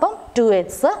ആണ്, അപ്പം 2x.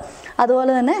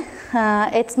 അതുപോലെ തന്നെ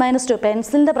എക്സ് മൈനസ് 2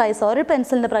 പെൻസിലിൻ്റെ പ്രൈസ്, ഒരു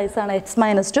പെൻസിലിൻ്റെ പ്രൈസാണ് എക്സ്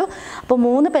മൈനസ് 2. അപ്പോൾ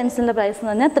 3 പെൻസിലിൻ്റെ പ്രൈസ്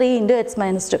എന്ന് പറഞ്ഞാൽ 3 into x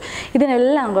minus 2.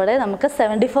 ഇതിനെല്ലാം കൂടെ നമുക്ക്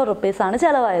 74 rupees ആണ്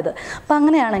ചിലവായത്. അപ്പോൾ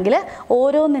അങ്ങനെയാണെങ്കിൽ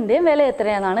ഓരോന്നിൻ്റെയും വില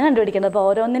എത്രയാണെന്നാണ് കണ്ടുപിടിക്കുന്നത്. അപ്പോൾ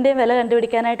ഓരോന്നിൻ്റെയും വില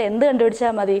കണ്ടുപിടിക്കാനായിട്ട് എന്ത്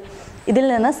കണ്ടുപിടിച്ചാൽ മതി? ഇതിൽ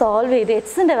നിന്ന് സോൾവ് ചെയ്ത്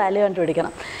എക്സിൻ്റെ വാല്യൂ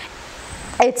കണ്ടുപിടിക്കണം.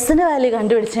 എക്സിൻ്റെ വാല്യൂ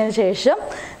കണ്ടുപിടിച്ചതിന് ശേഷം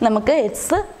നമുക്ക്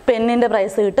എക്സ് പെന്നിൻ്റെ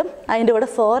പ്രൈസ് കിട്ടും, അതിൻ്റെ കൂടെ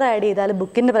 4 ആഡ് ചെയ്താൽ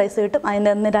ബുക്കിൻ്റെ പ്രൈസ് കിട്ടും,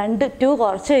 അതിൻ്റെ നിന്ന് 2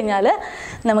 കുറച്ച് കഴിഞ്ഞാൽ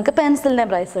നമുക്ക് പെൻസിലിൻ്റെ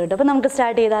പ്രൈസ് കിട്ടും. അപ്പോൾ നമുക്ക്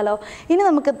സ്റ്റാർട്ട് ചെയ്താലോ? ഇനി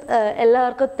നമുക്ക്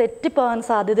എല്ലാവർക്കും തെറ്റിപ്പോകാൻ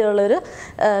സാധ്യതയുള്ളൊരു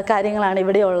കാര്യങ്ങളാണ്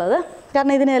ഇവിടെ ഉള്ളത്.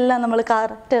 കാരണം ഇതിനെല്ലാം നമ്മൾ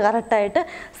കറക്റ്റായിട്ട്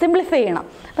സിംപ്ലിഫൈ ചെയ്യണം.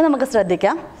 അപ്പോൾ നമുക്ക്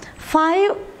ശ്രദ്ധിക്കാം.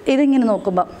 5 ഇതിങ്ങനെ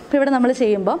നോക്കുമ്പോൾ ഇവിടെ നമ്മൾ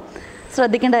ചെയ്യുമ്പോൾ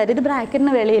ശ്രദ്ധിക്കേണ്ട കാര്യം, ഇത്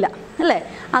ബ്രാക്കറ്റിന് വെളിയിലാണ് അല്ലേ?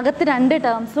 അകത്ത് 2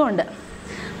 ടേംസും ഉണ്ട്.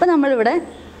 അപ്പോൾ നമ്മളിവിടെ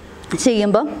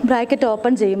ചെയ്യുമ്പം ബ്രാക്കറ്റ്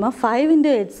ഓപ്പൺ ചെയ്യുമ്പോൾ 5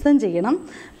 into x ചെയ്യണം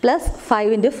പ്ലസ് 5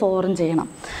 into 4 ചെയ്യണം.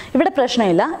 ഇവിടെ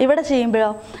പ്രശ്നമില്ല. ഇവിടെ ചെയ്യുമ്പോഴോ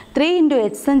 3 into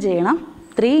x ചെയ്യണം,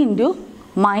 3 into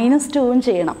minus 2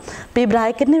 ചെയ്യണം. അപ്പോൾ ഈ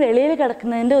ബ്രാക്കറ്റിന് വെളിയിൽ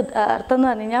കിടക്കുന്നതിൻ്റെ അർത്ഥം എന്ന്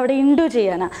പറഞ്ഞു കഴിഞ്ഞാൽ അവിടെ ഇൻറ്റു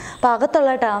ചെയ്യാനാണ്. അപ്പോൾ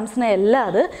അകത്തുള്ള ടേംസിനെ എല്ലാം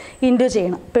അത് ഇൻറ്റു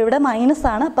ചെയ്യണം. അപ്പോൾ ഇവിടെ മൈനസ്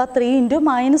ആണ്, അപ്പോൾ 3 into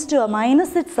minus 2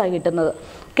 -6 ആണ് കിട്ടുന്നത്.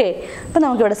 ഓക്കെ, അപ്പോൾ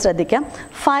നമുക്കിവിടെ ശ്രദ്ധിക്കാം.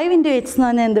 5 into x എന്ന്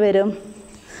പറഞ്ഞാൽ എന്ത് വരും?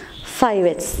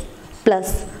 5x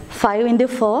plus 5 into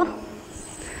 4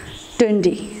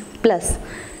 20 plus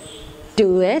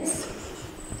 2x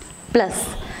plus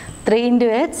 3 into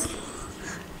x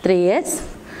 3x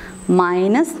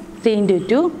minus 3 into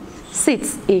 2 6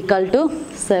 equal to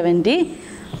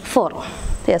 74.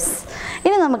 Yes.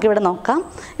 ഇനി നമുക്കിവിടെ നോക്കാം.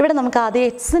 ഇവിടെ നമുക്ക് ആദ്യം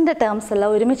എക്സിൻ്റെ ടേംസ് എല്ലാം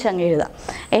ഒരുമിച്ച് അങ്ങ് എഴുതാം.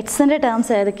 എക്സിൻ്റെ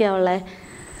ടേംസ് ഏതൊക്കെയാണ് ഉള്ളത്?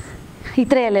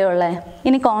 ഇത്രയല്ലേ ഉള്ളത്.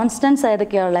 ഇനി കോൺസ്റ്റൻസ്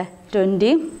ഏതൊക്കെയാണ് ഉള്ളത്?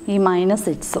 20 ഈ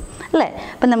 -6 അല്ലേ?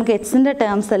 അപ്പം നമുക്ക് എക്സിൻ്റെ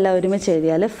ടേംസ് എല്ലാം ഒരുമിച്ച്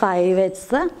എഴുതിയാൽ 5x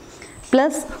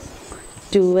plus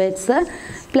 2x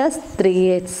plus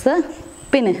 3x.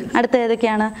 പിന്നെ അടുത്ത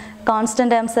ഏതൊക്കെയാണ്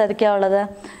കോൺസ്റ്റൻറ്റ് ടേംസ് ഏതൊക്കെയാണ് ഉള്ളത്?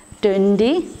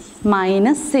 20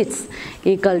 -6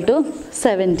 ഈക്വൽ ടു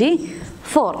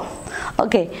 74.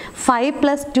 ഓക്കെ, 5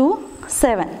 + 2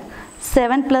 7,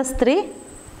 7 + 3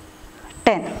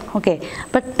 10. ഓക്കെ,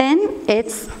 അപ്പോൾ 10x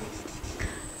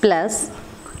പ്ലസ്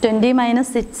 20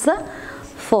 - 6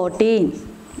 14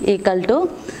 ഈക്വൽ ടു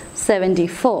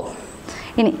 74.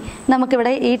 ഇനി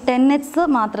നമുക്കിവിടെ ഈ 10x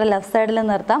മാത്രം ലെഫ്റ്റ് സൈഡിൽ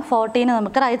നിർത്താം, 14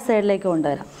 നമുക്ക് റൈറ്റ് സൈഡിലേക്ക്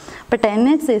കൊണ്ടുവരാം. അപ്പോൾ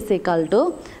 10x is equal to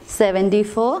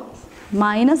 74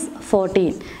 minus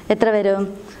 14 എത്ര വരും?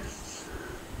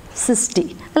 60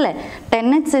 അല്ലേ?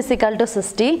 10x is equal to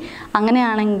 60.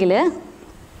 അങ്ങനെയാണെങ്കിൽ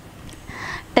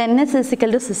 10x ഈസ്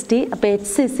ഈക്വൽ ടു 60. അപ്പോൾ h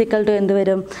ഈസ് ഈക്വൽ ടു എന്ത്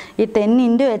വരും? ഈ 10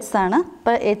 ഇൻറ്റു h ആണ്.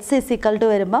 അപ്പോൾ h ഈസ് ഈക്വൽ ടു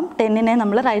വരുമ്പം 10നെ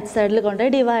നമ്മൾ റൈറ്റ് സൈഡിൽ കൊണ്ട്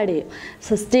ഡിവൈഡ് ചെയ്യും.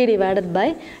 60 ഡിവൈഡഡ് ബൈ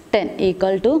 10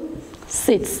 ഈക്വൽ ടു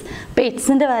 6. അപ്പോൾ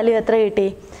എക്സിൻ്റെ വാല്യൂ എത്ര കിട്ടി?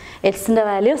 എക്സിൻ്റെ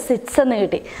വാല്യൂ 6 എന്ന്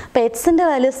കിട്ടി. അപ്പോൾ എക്സിൻ്റെ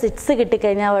വാല്യൂ 6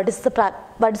 കിട്ടിക്കഴിഞ്ഞാൽ what is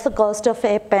the cost of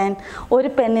A pen? ഒരു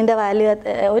പെന്നിൻ്റെ വാല്യൂ,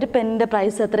 ഒരു പെന്നിൻ്റെ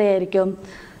പ്രൈസ് എത്രയായിരിക്കും?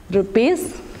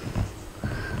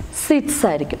 ₹6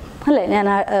 ആയിരിക്കും അല്ലേ? ഞാൻ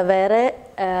വേറെ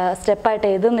സ്റ്റെപ്പായിട്ട്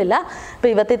എഴുതുന്നില്ല. അപ്പോൾ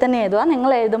ഇവത്തിൽ തന്നെ എഴുതുക.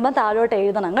 നിങ്ങൾ എഴുതുമ്പോൾ താഴോട്ട്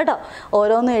എഴുതണം കേട്ടോ.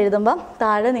 ഓരോന്നും എഴുതുമ്പം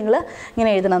താഴെ നിങ്ങൾ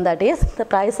ഇങ്ങനെ എഴുതണം. That is the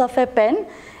price of A pen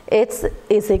X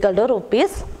is equal to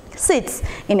 ₹6.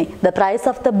 ഇനി the price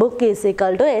of the book is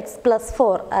equal to X plus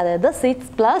 4. അതായത് 6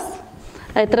 പ്ലസ്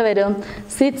എത്ര വരും?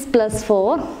 6 plus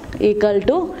 4 equal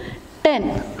to 10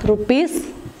 ₹10.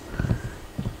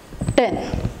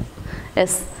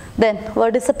 Yes. Then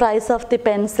what is the price of the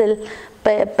pencil?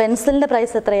 പെൻസിലിൻ്റെ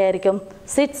price എത്രയായിരിക്കും?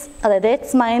 6, അതായത്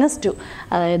X minus 2,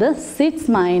 അതായത് 6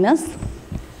 minus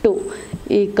 2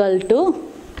 equal to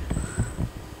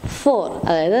 4,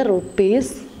 അതായത്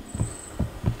 ₹4.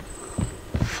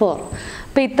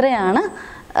 അപ്പോൾ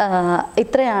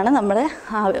ഇത്രയാണ് നമ്മുടെ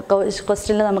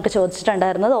ക്വസ്റ്റ്യനിൽ നമുക്ക്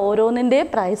ചോദിച്ചിട്ടുണ്ടായിരുന്നത്. ഓരോന്നിൻ്റെയും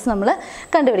പ്രൈസ് നമ്മൾ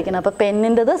കണ്ടുപിടിക്കണം. അപ്പോൾ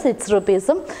പെന്നിൻ്റെത്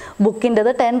 ₹6,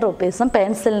 ബുക്കിൻ്റെത് ₹10,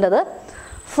 പെൻസിലിൻ്റെത്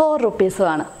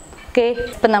 ₹4 ഓക്കെ.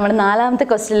 ഇപ്പം നമ്മൾ 4ാമത്തെ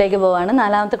ക്വസ്റ്റ്യനിലേക്ക് പോവുകയാണ്.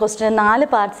 4ാമത്തെ ക്വസ്റ്റ്യൻ 4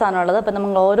 പാർട്സ് ആണുള്ളത്. അപ്പം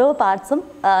നമ്മൾ ഓരോ പാർട്സും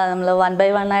നമ്മൾ 1 by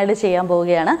 1 ആയിട്ട് ചെയ്യാൻ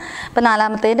പോവുകയാണ്. അപ്പം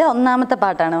 4ാമത്തേൻ്റെ 1ാമത്തെ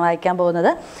പാർട്ടാണ് വായിക്കാൻ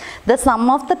പോകുന്നത്. The sum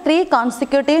of the 3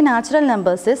 consecutive natural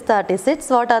numbers is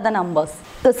 36. What are the numbers?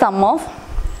 The sum of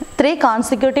 3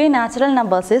 consecutive natural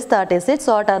numbers is 36.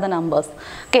 What are the numbers?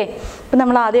 Okay. ഇപ്പം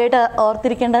നമ്മൾ ആദ്യമായിട്ട്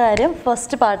ഓർത്തിരിക്കേണ്ട കാര്യം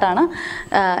ഫസ്റ്റ് പാർട്ടാണ്.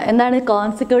 എന്താണ്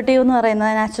കോൺസിക്യൂട്ടീവ് എന്ന്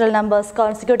പറയുന്നത്? Natural numbers.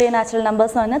 Consecutive natural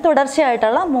numbers എന്ന് പറഞ്ഞാൽ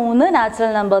തുടർച്ചയായിട്ടുള്ള 3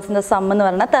 നാച്ചുറൽ നമ്പേഴ്സിൻ്റെ സം എന്ന്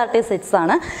പറഞ്ഞാൽ 36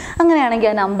 ആണ്.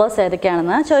 അങ്ങനെയാണെങ്കിൽ ആ നമ്പേഴ്സ്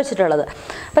ഏതൊക്കെയാണെന്ന് ചോദിച്ചിട്ടുള്ളത്.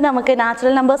 അപ്പം നമുക്ക്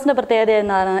നാച്ചുറൽ നമ്പേഴ്സിൻ്റെ പ്രത്യേകത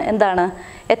എന്താണ്?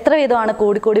 എത്ര വീതമാണ്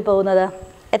കൂടിക്കൂടി പോകുന്നത്?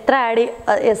 എത്ര ആഡ്?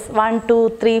 യെസ്, 1 2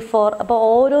 3 4. അപ്പോൾ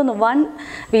ഓരോന്ന് 1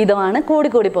 വീതമാണ്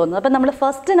കൂടിക്കൂടി പോകുന്നത്. അപ്പോൾ നമ്മൾ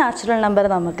ഫസ്റ്റ് നാച്ചുറൽ നമ്പർ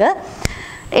നമുക്ക്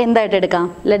എന്തായിട്ട് എടുക്കാം?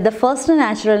 Let the first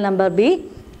natural number B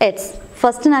X.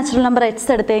 First natural number X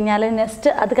എടുത്തു കഴിഞ്ഞാൽ നെക്സ്റ്റ്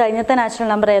അത് കഴിഞ്ഞത്തെ നാച്ചുറൽ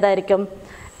നമ്പർ ഏതായിരിക്കും?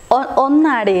 1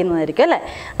 ആഡ് ചെയ്യുന്നതായിരിക്കും അല്ലേ?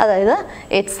 അതായത്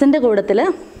എക്സിൻ്റെ കൂട്ടത്തിൽ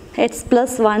എക്സ്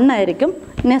പ്ലസ് 1 ആയിരിക്കും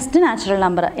നെക്സ്റ്റ് നാച്ചുറൽ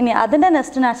നമ്പർ. ഇനി അതിൻ്റെ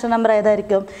നെക്സ്റ്റ് നാച്ചുറൽ നമ്പർ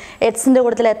ഏതായിരിക്കും? എക്സിൻ്റെ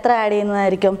കൂട്ടത്തിൽ എത്ര ആഡ്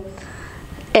ചെയ്യുന്നതായിരിക്കും?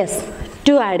 എസ്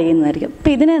 2 ആഡ് ചെയ്യുന്നതായിരിക്കും.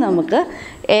 അപ്പോൾ ഇതിനെ നമുക്ക്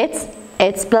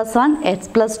X plus 1, X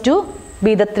plus 2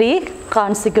 B the 3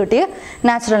 consecutive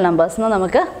natural numbers എന്ന്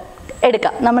നമുക്ക്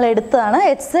എടുക്കാം. നമ്മൾ എടുത്തതാണ്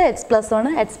X plus 1,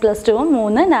 X plus 2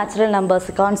 3 natural numbers,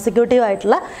 consecutive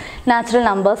ആയിട്ടുള്ള നാച്ചുറൽ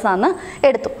നമ്പേഴ്സാണ്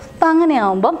എടുത്തു. അപ്പം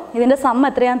അങ്ങനെയാകുമ്പം ഇതിൻ്റെ സം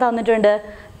എത്രയാണെന്ന് തന്നിട്ടുണ്ട്?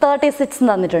 36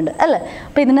 തന്നിട്ടുണ്ട് അല്ലേ?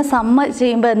 അപ്പോൾ ഇതിനെ സമ്മ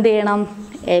ചെയ്യുമ്പോൾ എന്ത് ചെയ്യണം?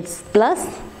 X plus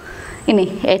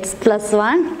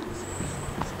 1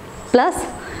 plus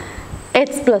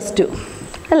X plus 2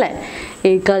 അല്ലേ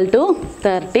ഈക്വൽ ടു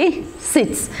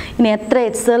 36. ഇനി എത്ര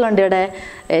എക്സുകളുണ്ട് ഇവിടെ?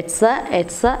 X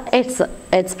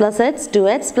plus X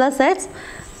 2x plus X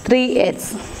 3x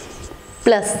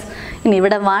plus ഇനി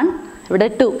ഇവിടെ 1 ഇവിടെ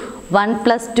 2, 1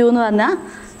 പ്ലസ് 2 എന്ന് പറഞ്ഞാൽ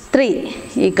 3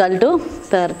 ഈക്വൽ ടു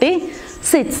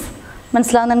 36.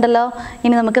 മനസ്സിലാവുന്നുണ്ടല്ലോ?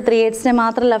 ഇനി നമുക്ക് 3xനെ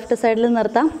മാത്രം ലെഫ്റ്റ് സൈഡിൽ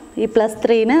നിർത്താം, ഈ പ്ലസ്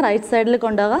 3നെ റൈറ്റ് സൈഡിൽ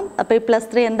കൊണ്ടുപോകാം. അപ്പോൾ ഈ പ്ലസ്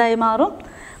 3 എന്തായി മാറും?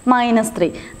 -3.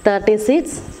 36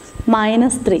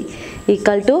 minus 3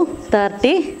 equal to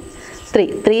 33.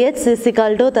 3x is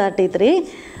equal to 33.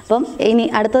 അപ്പം ഇനി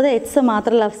അടുത്തത് എക്സ്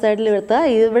മാത്രം ലെഫ്റ്റ് സൈഡിൽ എടുത്താൽ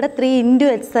ഇവിടെ 3 ഇൻറ്റു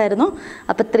എക്സ് ആയിരുന്നു.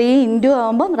 അപ്പോൾ 3 ഇൻറ്റു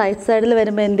ആകുമ്പം റൈറ്റ് സൈഡിൽ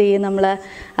വരുമ്പോൾ എന്ത് ചെയ്യും? നമ്മൾ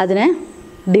അതിനെ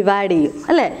ഡിവൈഡ് ചെയ്യും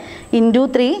അല്ലേ? ഇൻറ്റു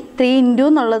 3 ഇൻറ്റു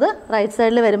എന്നുള്ളത് റൈറ്റ്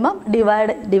സൈഡിൽ വരുമ്പം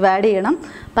ഡിവൈഡ് ചെയ്യണം.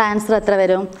 അപ്പോൾ ആൻസർ എത്ര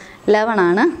വരും? 11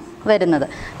 ആണ് വരുന്നത്.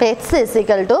 അപ്പോൾ എക്സ് ഇസ്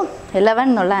ഈക്വൽ ടു 11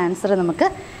 എന്നുള്ള ആൻസർ നമുക്ക്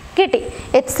കിട്ടി.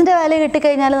 എക്സിൻ്റെ വാല്യൂ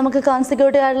കിട്ടിക്കഴിഞ്ഞാൽ നമുക്ക്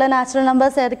കോൺസിക്യൂട്ടീവ് ആയിട്ടുള്ള നാച്ചുറൽ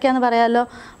നമ്പേഴ്സ് ഏതൊക്കെയാണെന്ന് പറയാമല്ലോ.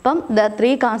 അപ്പം the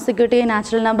 3 consecutive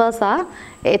natural numbers are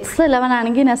X 11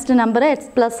 ആണെങ്കിൽ next number X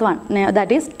plus 1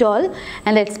 that is 12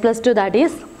 and X plus 2 that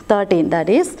is 13.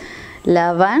 That is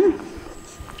 11,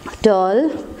 12,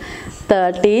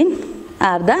 13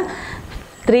 are the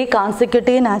 3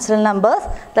 consecutive natural numbers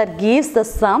that gives the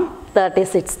sum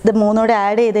 36. ഇത് മൂന്നൂടെ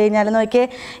add ചെയ്ത് കഴിഞ്ഞാൽ നോക്കിയേ,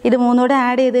 ഇത് മൂന്നൂടെ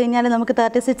add ചെയ്ത് കഴിഞ്ഞാൽ നമുക്ക്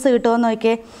 36 കിട്ടുമെന്ന്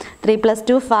നോക്കിയേ. 3 +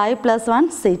 2 5 + 1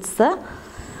 6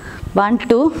 1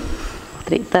 2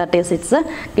 3 36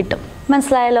 കിട്ടും.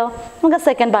 മനസ്സിലായല്ലോ? നമുക്ക്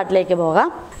സെക്കൻഡ് പാർട്ടിലേക്ക് പോകാം.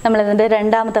 നമ്മളിതിൻ്റെ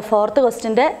രണ്ടാമത്തെ 4th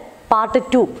ക്വസ്റ്റ്യൻ്റെ പാർട്ട്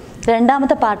 2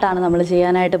 രണ്ടാമത്തെ പാർട്ടാണ് നമ്മൾ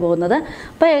ചെയ്യാനായിട്ട് പോകുന്നത്.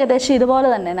 അപ്പോൾ ഏകദേശം ഇതുപോലെ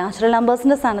തന്നെ നാച്ചുറൽ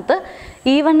നമ്പേഴ്സിൻ്റെ സ്ഥാനത്ത്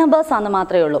ഈവൻ നമ്പേഴ്സ് ആണെന്ന്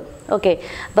മാത്രമേ ഉള്ളൂ. ഓക്കെ,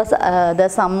 അപ്പോൾ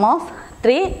the sum of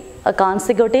 3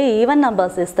 consecutive even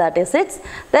numbers is 36.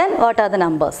 Then what are the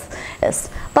numbers? Yes.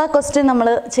 അപ്പോൾ ആ ക്വസ്റ്റ്യൻ നമ്മൾ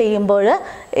ചെയ്യുമ്പോൾ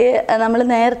നമ്മൾ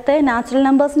നേരത്തെ നാച്ചുറൽ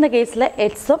നമ്പേഴ്സിൻ്റെ കേസിൽ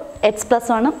എക്സും എക്സ് പ്ലസ്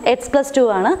 1ഉം എക്സ് പ്ലസ് 2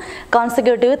 ആണ്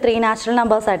കോൺസിക്യൂട്ടീവ് 3 നാച്ചുറൽ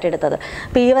നമ്പേഴ്സ് ആയിട്ട് എടുത്തത്.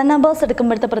 അപ്പോൾ ഈവൻ നമ്പേഴ്സ്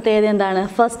എടുക്കുമ്പോഴത്തെ പ്രത്യേകത എന്താണ്?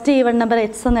 ഫസ്റ്റ് ഈവൻ നമ്പർ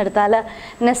എക്സ് എന്ന് എടുത്താൽ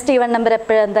നെക്സ്റ്റ് ഈവൻ നമ്പർ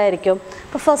എപ്പോഴും എന്തായിരിക്കും?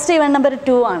 അപ്പോൾ ഫസ്റ്റ് ഈവൻ നമ്പർ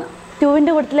 2 ആണ്.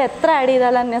 2ൻ്റെ കൂട്ടത്തിൽ എത്ര ആഡ്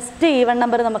ചെയ്താലാണ് നെക്സ്റ്റ് ഈവൻ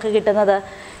നമ്പർ നമുക്ക് കിട്ടുന്നത്?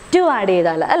 2 ആഡ്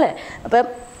ചെയ്താൽ അല്ലേ? അപ്പം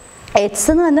എക്സ്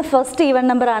എന്ന് പറഞ്ഞാൽ ഫസ്റ്റ് ഈവൻ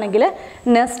നമ്പർ ആണെങ്കിൽ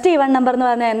നെക്സ്റ്റ് ഈവൻ നമ്പർ എന്ന്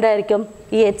പറഞ്ഞാൽ എന്തായിരിക്കും?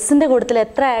 ഈ എക്സിൻ്റെ കൂട്ടത്തിൽ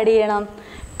എത്ര ആഡ് ചെയ്യണം?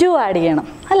 2 ആഡ് ചെയ്യണം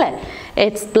അല്ലേ?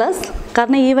 എക്സ് പ്ലസ്,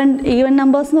 കാരണം ഈവൻ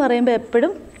നമ്പേഴ്സ് എന്ന് പറയുമ്പോൾ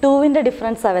എപ്പോഴും 2ൻ്റെ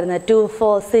ഡിഫറൻസാണ് വരുന്നത്. 2,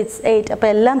 4, 6, 8. അപ്പോൾ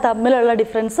എല്ലാം തമ്മിലുള്ള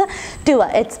ഡിഫറൻസ് 2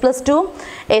 ആണ്. എക്സ് പ്ലസ് 2ഉം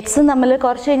എക്സും തമ്മിൽ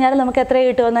കുറച്ച് കഴിഞ്ഞാൽ നമുക്ക് എത്ര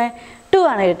കിട്ടുമെന്ന്? 2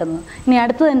 ആണ് കിട്ടുന്നത്. ഇനി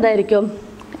അടുത്തത് എന്തായിരിക്കും?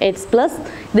 എക്സ് പ്ലസ്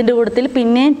ഇതിൻ്റെ കൂട്ടത്തിൽ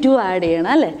പിന്നെയും 2 ആഡ്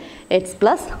ചെയ്യണം അല്ലേ? X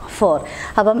plus 4.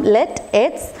 അപ്പം let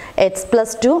X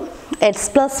plus 2, X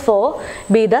plus 4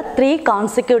 B the 3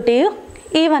 consecutive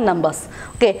even numbers.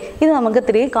 Okay, ഇത് നമുക്ക്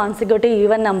 3 കോൺസിക്യൂട്ടീവ്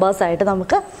ഈവൻ നമ്പേഴ്സ് ആയിട്ട്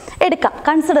നമുക്ക് എടുക്കാം,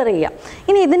 കൺസിഡർ ചെയ്യാം.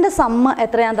 ഇനി ഇതിൻ്റെ സമ്മ്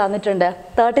എത്രയാണ് തന്നിട്ടുണ്ട്?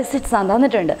 36 ആണ്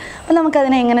തന്നിട്ടുണ്ട്. അപ്പം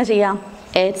നമുക്കതിനെ എങ്ങനെ ചെയ്യാം?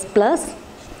 എക്സ് പ്ലസ്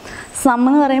സമ്മ്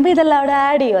എന്ന് പറയുമ്പോൾ ഇതെല്ലാം അവിടെ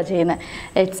ആഡ് ചെയ്യുക ചെയ്യുന്നത്.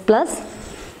 X plus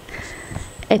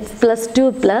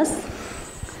 2 plus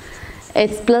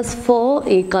X plus 4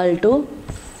 equal to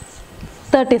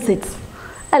 36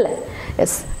 അല്ലേ?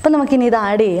 യെസ്. അപ്പം നമുക്കിനി ഇത്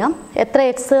ആഡ് ചെയ്യാം. എത്ര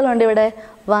എക്സുകളുണ്ട് ഇവിടെ?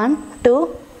 1, 2,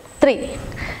 3.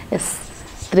 യെസ്,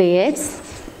 3x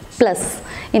പ്ലസ്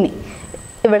ഇനി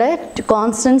ഇവിടെ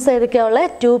കോൺസ്റ്റൻസ് ഏതൊക്കെയാണ് ഉള്ളത്?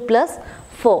 2 +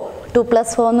 4. 2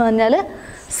 + 4 എന്ന് പറഞ്ഞാൽ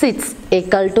 6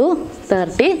 ഈക്വൽ ടു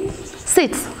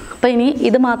 36. അപ്പോൾ ഇനി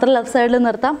ഇത് മാത്രം ലെഫ്റ്റ് സൈഡിൽ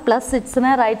നിർത്താം, പ്ലസ്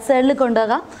 6നെ റൈറ്റ് സൈഡിൽ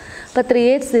കൊണ്ടുപോകാം. അപ്പോൾ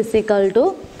 3x equal to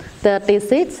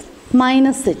 36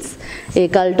 minus 6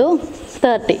 equal to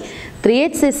 30.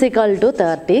 3x equal to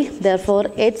 30. therefore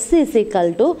x equal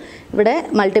to ഇവിടെ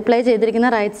മൾട്ടിപ്ലൈ ചെയ്തിരിക്കുന്ന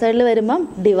റൈറ്റ് സൈഡിൽ വരുമ്പം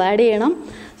ഡിവൈഡ് ചെയ്യണം.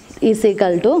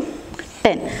 Equal to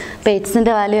 10. അപ്പോൾ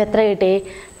എക്സിൻ്റെ വാല്യൂ എത്ര കിട്ടി?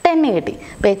 10 കിട്ടി.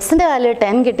 അപ്പോൾ എക്സിൻ്റെ വാല്യൂ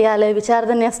 10 കിട്ടിയാൽ which are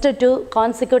the next 2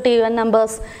 consecutive even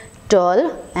numbers? 12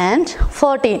 and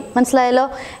 14. മനസ്സിലായല്ലോ?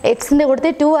 എക്സിൻ്റെ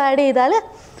കൂട്ടത്തിൽ 2 ആഡ് ചെയ്താൽ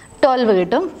 12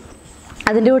 കിട്ടും,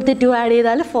 അതിൻ്റെ കൂട്ടത്തിൽ 2 ആഡ്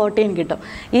ചെയ്താൽ 14 കിട്ടും.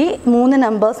 ഈ 3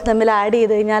 നമ്പേഴ്സ് തമ്മിൽ ആഡ്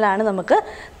ചെയ്ത് കഴിഞ്ഞാലാണ് നമുക്ക്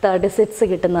 36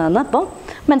 കിട്ടുന്നതെന്ന് അപ്പം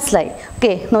മനസ്സിലായി.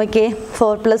 ഓക്കെ, നോക്കിയേ.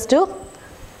 4 + 2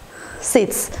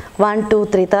 6, 1, 2,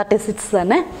 3, 36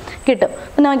 തന്നെ കിട്ടും.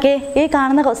 അപ്പം നോക്കിയേ, ഈ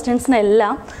കാണുന്ന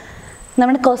ക്വസ്റ്റ്യൻസിനെല്ലാം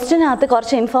നമ്മുടെ ക്വസ്റ്റ്യനകത്ത്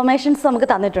കുറച്ച് ഇൻഫർമേഷൻസ് നമുക്ക്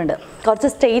തന്നിട്ടുണ്ട്, കുറച്ച്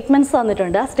സ്റ്റേറ്റ്മെൻറ്റ്സ്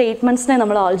തന്നിട്ടുണ്ട്. ആ സ്റ്റേറ്റ്മെൻറ്റ്സിനെ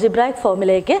നമ്മൾ ആൾജിബ്രായിക്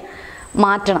ഫോമിലേക്ക്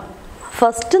മാറ്റണം.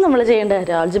 ഫസ്റ്റ് നമ്മൾ ചെയ്യേണ്ട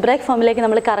കാര്യം ആൾജിബ്രായിക് ഫോമിലേക്ക്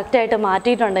നമ്മൾ കറക്റ്റായിട്ട്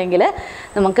മാറ്റിയിട്ടുണ്ടെങ്കിൽ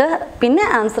നമുക്ക് പിന്നെ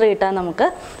ആൻസർ കിട്ടാൻ നമുക്ക്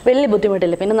വലിയ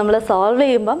ബുദ്ധിമുട്ടില്ല. പിന്നെ നമ്മൾ സോൾവ്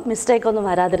ചെയ്യുമ്പം മിസ്റ്റേക്ക് ഒന്നും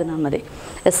വരാതിരുന്നാൽ മതി.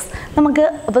 യെസ്, നമുക്ക്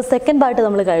അപ്പോൾ സെക്കൻഡ് പാർട്ട്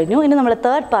നമ്മൾ കഴിഞ്ഞു. ഇനി നമ്മൾ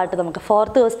തേർഡ് പാർട്ട് നമുക്ക്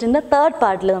 4th ക്വസ്റ്റ്യൻ്റെ തേർഡ്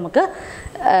പാർട്ടിൽ നമുക്ക്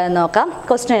നോക്കാം.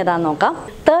 ക്വസ്റ്റ്യൻ ഏതാണെന്ന് നോക്കാം.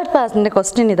 തേർഡ് പാർട്ടിൻ്റെ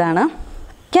ക്വസ്റ്റ്യൻ ഇതാണ്.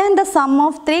 Can the sum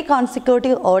of 3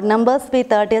 consecutive odd numbers be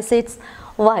 36?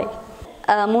 Why?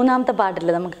 മൂന്നാമത്തെ പാർട്ടിൽ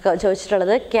നമുക്ക്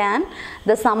ചോദിച്ചിട്ടുള്ളത് can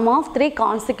the sum of 3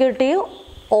 consecutive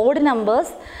odd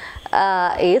numbers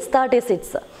is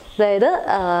 36. അതായത്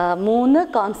 3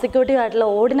 കോൺസിക്യൂട്ടീവ് ആയിട്ടുള്ള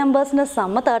ഓഡ് നമ്പേഴ്സിൻ്റെ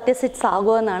സമ്മ് 36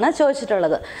 ആകുമെന്നാണ്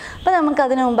ചോദിച്ചിട്ടുള്ളത്. അപ്പോൾ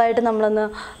നമുക്കതിന് മുമ്പായിട്ട്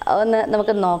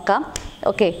നമുക്ക് നോക്കാം.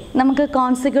 ഓക്കെ, നമുക്ക്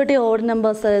കോൺസിക്യൂട്ടീവ് ഓഡ്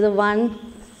നമ്പേഴ്സ് അതായത് 1,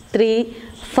 3,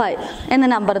 5 എന്ന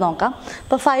നമ്പർ നോക്കാം.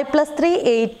 അപ്പോൾ 5 + 3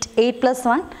 8, 8 +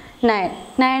 1 9.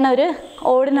 9 ഒരു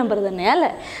ഓഡ് നമ്പർ തന്നെയാണ് അല്ലേ?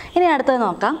 ഇനി അടുത്തത്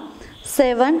നോക്കാം.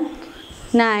 7,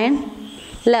 9,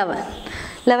 11.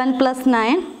 11 +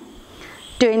 9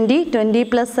 20, 20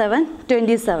 + 7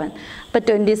 27. അപ്പോൾ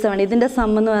 27 ഇതിൻ്റെ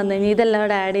സം എന്ന് പറഞ്ഞു കഴിഞ്ഞാൽ ഇതെല്ലാം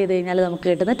കൂടെ ആഡ് ചെയ്ത് കഴിഞ്ഞാൽ നമുക്ക്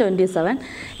കിട്ടുന്നത് 27.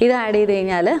 ഇത് ആഡ് ചെയ്ത്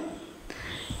കഴിഞ്ഞാൽ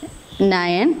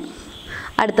 9.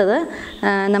 അടുത്തത്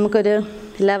നമുക്കൊരു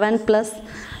 11 +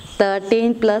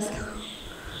 13 +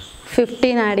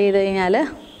 15 ആഡ് ചെയ്ത് കഴിഞ്ഞാൽ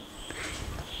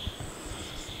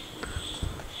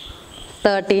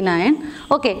 39.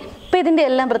 ഓക്കെ, ഇപ്പോൾ ഇതിൻ്റെ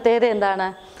എല്ലാം പ്രത്യേകത എന്താണ്?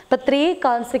 ഇപ്പോൾ 3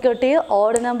 കോൺസിക്യൂട്ടീവ്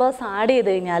ഓഡ് നമ്പേഴ്സ് ആഡ് ചെയ്ത്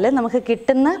കഴിഞ്ഞാൽ നമുക്ക്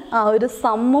കിട്ടുന്ന ആ ഒരു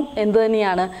സമ്മും എന്ത്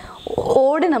തന്നെയാണ്?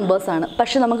 ഓഡ് നമ്പേഴ്സാണ്.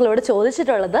 പക്ഷെ നമുക്കിവിടെ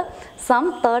ചോദിച്ചിട്ടുള്ളത് സം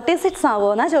 36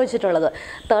 ആവുമെന്നാണ് ചോദിച്ചിട്ടുള്ളത്.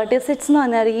 36 എന്ന്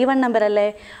പറഞ്ഞാൽ ഈവൺ നമ്പർ അല്ലേ?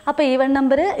 അപ്പോൾ ഈവൺ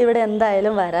നമ്പർ ഇവിടെ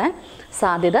എന്തായാലും വരാൻ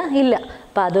സാധ്യത ഇല്ല.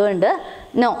 അപ്പോൾ അതുകൊണ്ട്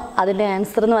നോ, അതിൻ്റെ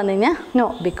ആൻസർ എന്ന് പറഞ്ഞു കഴിഞ്ഞാൽ നോ.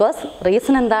 ബിക്കോസ്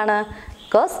റീസൺ എന്താണ്?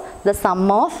 Because the sum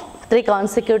of 3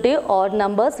 consecutive odd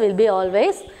numbers will be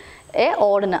always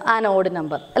an odd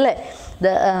number അല്ലേ?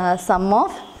 The sum of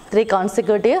 3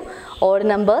 consecutive odd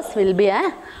numbers will be an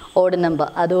odd number.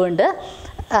 അതുകൊണ്ട്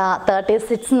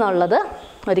 36 എന്നുള്ളത്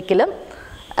ഒരിക്കലും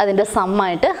അതിൻ്റെ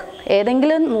സമ്മായിട്ട്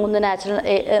ഏതെങ്കിലും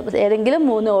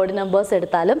 3 ഓഡ് നമ്പേഴ്സ്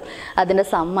എടുത്താലും അതിൻ്റെ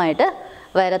സമ്മായിട്ട്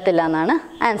വരത്തില്ല എന്നാണ്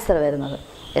ആൻസർ വരുന്നത്.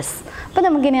 യെസ്. അപ്പോൾ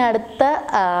നമുക്കിനി അടുത്ത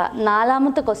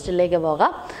 4ാമത്തെ ക്വസ്റ്റ്യനിലേക്ക്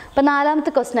പോകാം. അപ്പോൾ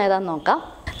 4ാമത്തെ ക്വസ്റ്റ്യൻ ഏതാണെന്ന് നോക്കാം.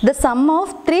 The sum of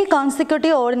 3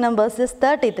 consecutive odd numbers is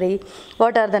 33.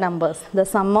 What are the numbers? The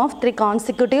sum of 3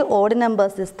 consecutive odd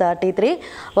numbers is 33.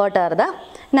 What are the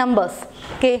numbers?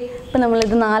 Okay. അപ്പോൾ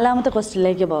നമ്മളിത് 4ാമത്തെ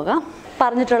ക്വസ്റ്റ്യനിലേക്ക് പോകാം.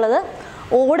 പറഞ്ഞിട്ടുള്ളത്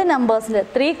ഓഡ് നമ്പേഴ്സിൻ്റെ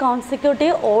 3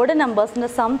 കോൺസിക്യൂട്ടീവ് ഓഡ് നമ്പേഴ്സിൻ്റെ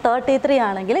സം 33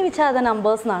 ആണെങ്കിൽ വിച്ച് ആർ ദ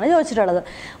നമ്പേഴ്സ് എന്നാണ് ചോദിച്ചിട്ടുള്ളത്.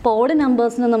 അപ്പോൾ odd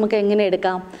നമ്പേഴ്സിന് നമുക്ക് എങ്ങനെ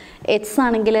എടുക്കാം? എക്സ്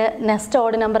ആണെങ്കിൽ നെക്സ്റ്റ്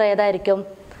ഓഡ് നമ്പർ ഏതായിരിക്കും?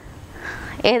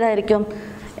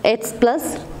 എക്സ് പ്ലസ്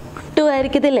 2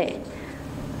 ആയിരിക്കത്തില്ലേ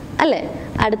അല്ലേ?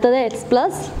 അടുത്തത് എക്സ്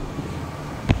പ്ലസ്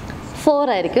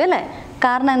 4 ആയിരിക്കും അല്ലേ?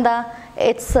 കാരണം എന്താ?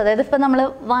 എക്സ്, അതായത് ഇപ്പോൾ നമ്മൾ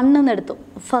 1 എന്ന് എടുത്തു,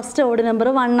 ഫസ്റ്റ് ഓഡ് നമ്പർ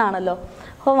 1 ആണല്ലോ.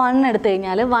 അപ്പോൾ 1 എടുത്തു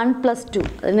കഴിഞ്ഞാൽ 1 + 2,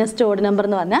 നെക്സ്റ്റ് ഓഡ് നമ്പർ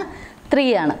എന്ന് പറഞ്ഞാൽ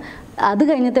 3 ആണ്. അത്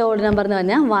കഴിഞ്ഞത്തെ ഓഡ് നമ്പർ എന്ന്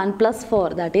പറഞ്ഞാൽ 1 + 4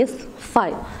 ദാറ്റ് ഈസ്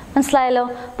 5. മനസ്സിലായല്ലോ?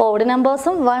 അപ്പോൾ ഓഡ്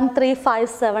നമ്പേഴ്സും 1, 3,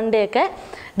 5, 7ൻ്റെയൊക്കെ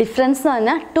ഡിഫറൻസ് എന്ന്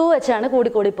പറഞ്ഞാൽ 2 വെച്ചാണ് കൂടി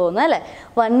പോകുന്നത് അല്ലേ?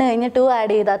 1 കഴിഞ്ഞ് 2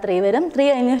 ആഡ് ചെയ്താൽ 3 വരും, 3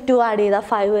 കഴിഞ്ഞ് 2 ആഡ് ചെയ്താൽ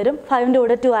 5 വരും, 5ൻ്റെ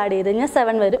കൂടെ 2 ആഡ് ചെയ്ത് കഴിഞ്ഞാൽ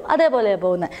 7 വരും, അതേപോലെയാണ്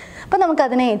പോകുന്നത്. അപ്പോൾ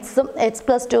നമുക്കതിനെ എക്സും എക്സ്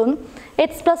പ്ലസ് 2ഉം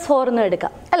എക്സ് പ്ലസ് 4 എന്നും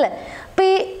എടുക്കാം അല്ലേ? അപ്പോൾ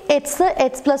ഈ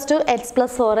എക്സ് പ്ലസ് 2 എക്സ്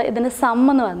പ്ലസ് 4 ഇതിൻ്റെ സം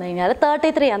എന്ന് വന്നു കഴിഞ്ഞാൽ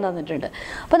 33 ആണെന്ന് തന്നിട്ടുണ്ട്.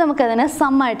 അപ്പോൾ നമുക്കതിനെ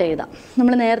സമ്മായിട്ട് എഴുതാം.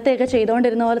 നമ്മൾ നേരത്തെയൊക്കെ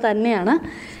ചെയ്തുകൊണ്ടിരുന്ന പോലെ തന്നെയാണ്.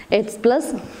 X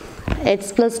plus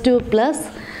 2 plus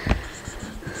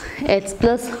X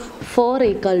plus 4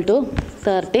 =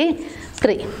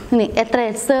 33. ഇനി എത്ര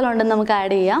എക്സുകളുണ്ടെന്ന് നമുക്ക്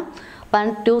ആഡ് ചെയ്യാം. 1,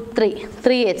 2,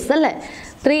 3 എക്സ് അല്ലേ?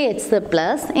 3 എക്സ്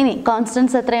പ്ലസ് ഇനി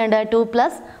കോൺസ്റ്റൻസ് എത്രയുണ്ട്? 2 +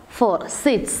 4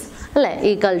 6 അല്ലേ?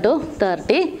 =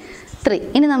 33.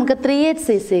 ഇനി നമുക്ക് 3x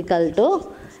 =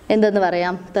 എന്തെന്ന്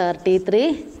പറയാം? 33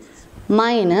 -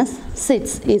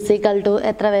 6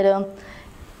 എത്ര വരും?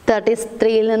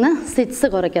 33ൽ നിന്ന് 6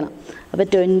 കുറയ്ക്കണം, അപ്പോൾ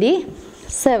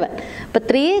 27. അപ്പോൾ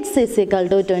 3x =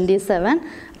 27.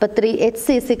 അപ്പോൾ 3x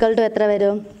 = എത്ര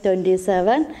വരും?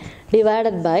 27 /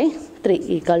 3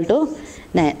 =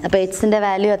 9. അപ്പോൾ എക്സിൻ്റെ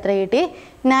വാല്യൂ എത്ര കിട്ടി?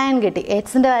 9 കിട്ടി.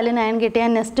 എക്സിൻ്റെ വാല്യൂ 9 കിട്ടിയാൽ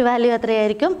നെക്സ്റ്റ് വാല്യൂ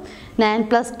എത്രയായിരിക്കും? 9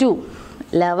 + 2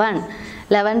 11.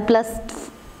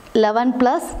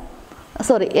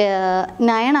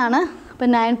 9 ആണ്. അപ്പോൾ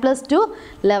 9 + 2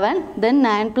 11. ദെൻ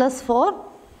 9 + 4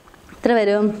 എത്ര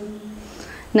വരും?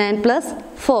 9 +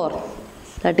 4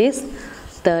 ദാറ്റ് ഈസ്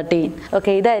 13.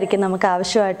 ഓക്കെ, ഇതായിരിക്കും നമുക്ക്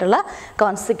ആവശ്യമായിട്ടുള്ള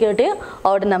consecutive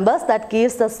odd numbers that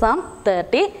gives the sum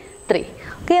 33.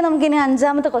 Okay, നമുക്കിനി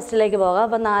 5ാമത്തെ ക്വസ്റ്റ്യനിലേക്ക് പോകാം.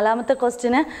 അപ്പോൾ 4ാമത്തെ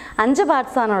ക്വസ്റ്റ്യന് 5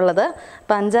 പാർട്സ് ആണുള്ളത്.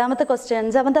 അപ്പോൾ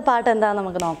 5ാമത്തെ പാർട്ട് എന്താണെന്ന്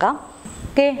നമുക്ക് നോക്കാം.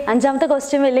 ഓക്കെ, 5ാമത്തെ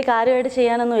ക്വസ്റ്റ്യൻ വലിയ കാര്യമായിട്ട്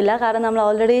ചെയ്യാനൊന്നുമില്ല, കാരണം നമ്മൾ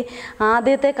ഓൾറെഡി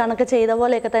ആദ്യത്തെ കണക്ക് ചെയ്ത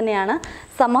പോലെയൊക്കെ തന്നെയാണ്.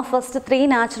 Some of first 3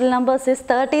 natural numbers is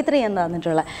 33 എന്ന്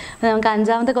തന്നിട്ടുള്ളത്. അപ്പോൾ നമുക്ക്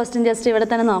 5ാമത്തെ ക്വസ്റ്റ്യൻ ജസ്റ്റ് ഇവിടെ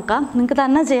തന്നെ നോക്കാം. നിങ്ങൾക്ക്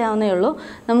തന്നെ ചെയ്യാവുന്നേ ഉള്ളൂ.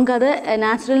 നമുക്കത്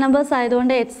നാച്ചുറൽ നമ്പേഴ്സ്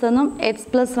ആയതുകൊണ്ട് എക്സ് എന്നും എക്സ്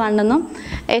പ്ലസ് 1 എന്നും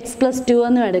എക്സ് പ്ലസ് 2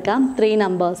 എന്നും എടുക്കാം. 3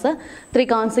 നമ്പേഴ്സ്, 3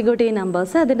 കോൺസിക്യൂട്ടീവ്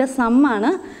നമ്പേഴ്സ്, അതിൻ്റെ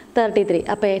സമ്മാണ് 33.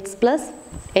 അപ്പോൾ X plus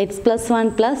 1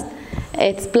 plus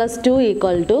X plus 2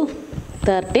 =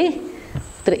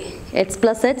 33. x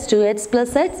plus h, 2x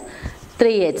plus h,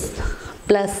 3x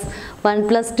plus 1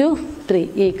 plus 2, 3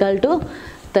 =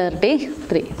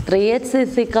 33. 3x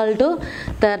 =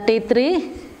 33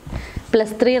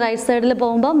 plus 3 right സൈഡിൽ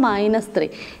പോകുമ്പോൾ -3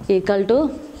 =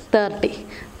 30.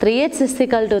 3x =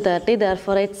 30.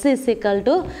 Therefore x =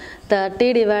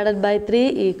 30 / 3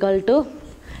 =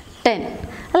 10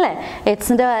 അല്ലേ?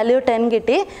 എക്സിൻ്റെ വാല്യൂ 10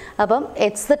 കിട്ടി. അപ്പം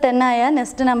എക്സ് 10 ആയാൽ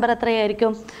നെക്സ്റ്റ് നമ്പർ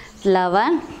എത്രയായിരിക്കും?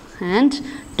 11 and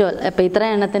 12. അപ്പോൾ ഇത്ര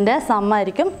എണ്ണത്തിൻ്റെ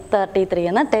സമ്മായിരിക്കും 33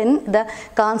 എന്ന്. 10 the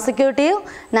consecutive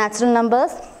natural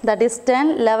numbers that is 10,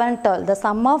 11, 12. The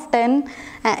sum of 10,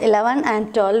 11 and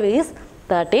 12 is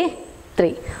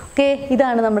 33. Okay,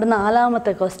 ഇതാണ് നമ്മുടെ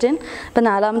 4ാമത്തെ ക്വസ്റ്റ്യൻ. അപ്പോൾ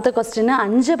 4ാമത്തെ ക്വസ്റ്റ്യന്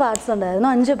 5 പാർട്സ് ഉണ്ടായിരുന്നു.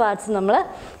 5 പാർട്സ് നമ്മൾ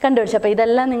കണ്ടുപിടിച്ചു. അപ്പോൾ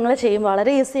ഇതെല്ലാം നിങ്ങൾ ചെയ്യും,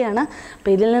 വളരെ ഈസിയാണ്.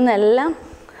 അപ്പോൾ ഇതിൽ നിന്നെല്ലാം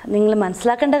നിങ്ങൾ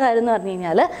മനസ്സിലാക്കേണ്ട കാര്യം എന്ന് പറഞ്ഞു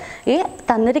കഴിഞ്ഞാൽ ഈ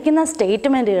തന്നിരിക്കുന്ന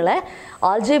സ്റ്റേറ്റ്മെൻറ്റുകളെ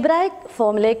ആൾജിബ്രായിക്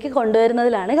ഫോമിലേക്ക്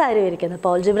കൊണ്ടുവരുന്നതിലാണ് കാര്യമായിരിക്കുന്നത്.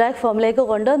 അപ്പോൾ ആൾജിബ്രായിക് ഫോമിലേക്ക്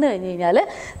കൊണ്ടുവന്നു കഴിഞ്ഞ് കഴിഞ്ഞാൽ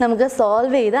നമുക്ക്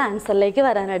സോൾവ് ചെയ്ത് ആൻസറിലേക്ക്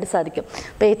വരാനായിട്ട് സാധിക്കും.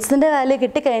 അപ്പോൾ എക്സിൻ്റെ വാല്യൂ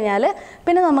കിട്ടിക്കഴിഞ്ഞാൽ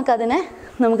പിന്നെ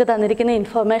നമുക്ക് തന്നിരിക്കുന്ന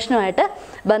ഇൻഫോർമേഷനുമായിട്ട്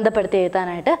ബന്ധപ്പെടുത്തി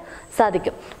എഴുതാനായിട്ട്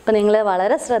സാധിക്കും. അപ്പോൾ നിങ്ങൾ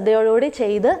വളരെ ശ്രദ്ധയോടുകൂടി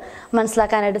ചെയ്ത്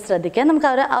മനസ്സിലാക്കാനായിട്ട് ശ്രദ്ധിക്കുക. നമുക്ക്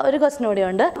ഒരു ക്വസ്റ്റ്യൻ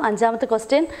കൂടിയുണ്ട്. 5ാമത്തെ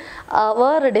ക്വസ്റ്റ്യൻ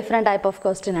വേറെ ഡിഫറെൻറ്റ് ടൈപ്പ് ഓഫ്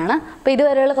ക്വസ്റ്റ്യൻ ആണ്. അപ്പോൾ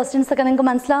ഇതുവരെയുള്ള ക്വസ്റ്റ്യൻസ് ഒക്കെ നിങ്ങൾക്ക്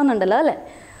മനസ്സിലാവുന്നുണ്ടല്ലോ അല്ലേ?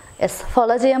 യെസ്,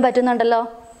 ഫോളോ ചെയ്യാൻ പറ്റുന്നുണ്ടല്ലോ?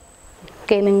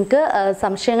 ഓക്കെ, നിങ്ങൾക്ക്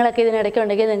സംശയങ്ങളൊക്കെ ഇതിനിടയ്ക്ക്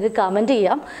ഉണ്ടെങ്കിൽ നിങ്ങൾക്ക് കമൻറ്റ്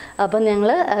ചെയ്യാം. അപ്പം ഞങ്ങൾ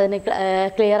അതിന്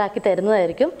ക്ലിയർ ആക്കി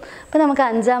തരുന്നതായിരിക്കും. അപ്പോൾ നമുക്ക്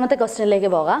 5ാമത്തെ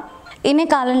ക്വസ്റ്റ്യനിലേക്ക് പോകാം. In a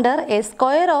calendar, a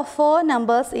square of 4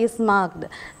 numbers is marked.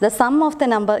 The sum of the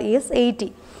number is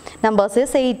 80. Numbers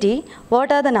is 80.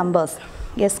 What are the numbers?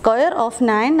 a square of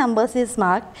 9 numbers is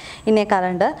marked in a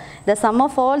calendar. The sum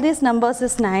of all these numbers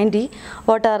is 90.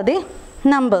 What are the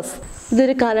numbers?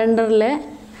 ഇതൊരു കലണ്ടറിലെ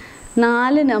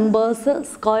 4 numbers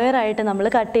square ആയിട്ട് നമ്മൾ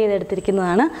cut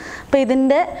ചെയ്തെടുത്തിരിക്കുന്നതാണ്. അപ്പോൾ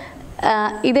ഇതിൻ്റെ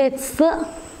ഇത്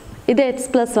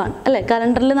x+1 അല്ലേ?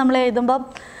 കലണ്ടറിൽ നമ്മൾ എഴുതുമ്പോൾ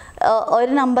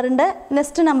ഒരു നമ്പറിൻ്റെ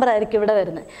നെക്സ്റ്റ് നമ്പർ ആയിരിക്കും ഇവിടെ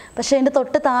വരുന്നത്. പക്ഷേ ഇതിൻ്റെ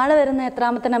തൊട്ട് താഴെ വരുന്ന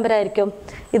എത്രാമത്തെ നമ്പർ ആയിരിക്കും?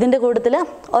 ഇതിൻ്റെ കൂട്ടത്തിൽ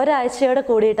ഒരാഴ്ചയോടെ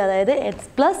കൂടിയിട്ട്, അതായത്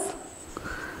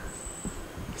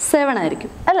x+7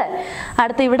 ആയിരിക്കും അല്ലേ?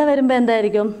 അടുത്ത് ഇവിടെ വരുമ്പോൾ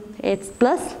എന്തായിരിക്കും?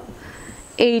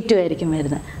 x+8 ആയിരിക്കും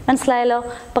വരുന്നത്. മനസ്സിലായല്ലോ?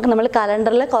 അപ്പം നമ്മൾ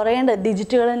കലണ്ടറിൽ കുറേ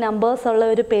ഡിജിറ്റുകൾ നമ്പേഴ്സ് ഉള്ള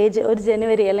ഒരു പേജ്, ഒരു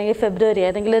ജനുവരി അല്ലെങ്കിൽ ഫെബ്രുവരി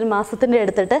ഏതെങ്കിലും ഒരു മാസത്തിൻ്റെ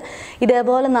എടുത്തിട്ട്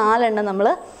ഇതേപോലെ 4 എണ്ണം നമ്മൾ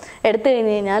എടുത്തു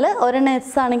കഴിഞ്ഞ് കഴിഞ്ഞാൽ ഒരെണ്ണം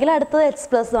എക്സ് ആണെങ്കിൽ അടുത്തത്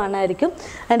x+1 ആയിരിക്കും.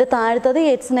 അതിൻ്റെ താഴത്തത്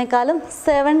എക്സിനേക്കാളും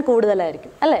 7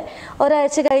 കൂടുതലായിരിക്കും അല്ലേ?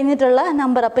 ഒരാഴ്ച കഴിഞ്ഞിട്ടുള്ള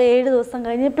നമ്പർ, അപ്പോൾ 7 ദിവസം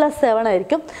കഴിഞ്ഞ് +7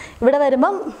 ആയിരിക്കും. ഇവിടെ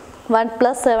വരുമ്പം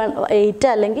 1+7 8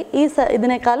 അല്ലെങ്കിൽ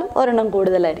ഇതിനേക്കാളും ഒരെണ്ണം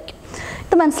കൂടുതലായിരിക്കും.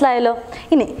 ഇത് മനസ്സിലായല്ലോ?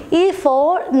 ഇനി ഈ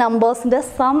 4 നമ്പേഴ്സിൻ്റെ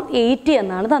സം 80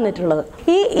 എന്നാണ് തന്നിട്ടുള്ളത്.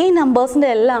 ഈ നമ്പേഴ്സിൻ്റെ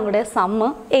എല്ലാം കൂടെ സമ്മ്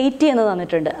 80 എന്ന്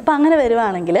തന്നിട്ടുണ്ട്. അപ്പോൾ അങ്ങനെ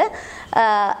വരുവാണെങ്കിൽ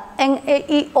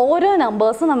ഈ ഓരോ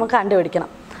നമ്പേഴ്സും നമുക്ക് കണ്ടുപിടിക്കണം.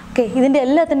 ഓക്കെ, ഇതിൻ്റെ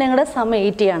എല്ലാത്തിൻ്റെയും കൂടെ സം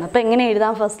 80 ആണ്. അപ്പോൾ എങ്ങനെ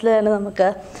എഴുതാം? ഫസ്റ്റിൽ തന്നെ നമുക്ക്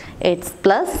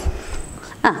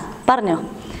പറഞ്ഞോ,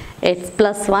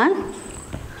 x+1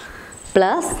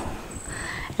 plus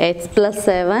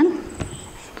x+7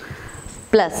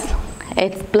 plus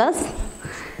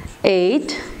x+8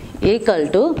 equal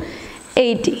to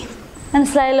 80.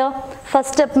 മനസ്സിലായല്ലോ?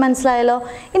 ഫസ്റ്റ് സ്റ്റെപ്പ് മനസ്സിലായല്ലോ?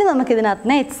 ഇനി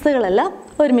നമുക്കിതിനകത്ത് എക്സുകളെല്ലാം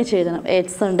ഒരുമിച്ച് എഴുതണം.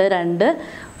 എക്സ് ഉണ്ട്, 2,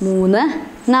 3,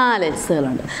 4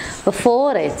 എക്സുകളുണ്ട്. അപ്പോൾ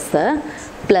 4x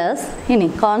പ്ലസ് ഇനി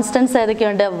കോൺസ്റ്റൻസ്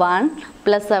ഏതൊക്കെയുണ്ട്? 1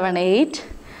 + 7 8,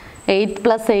 8 +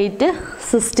 8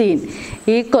 16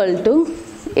 equal to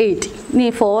 80. ഇനി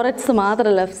 4x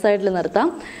മാത്രം ലെഫ്റ്റ് സൈഡിൽ നിർത്താം.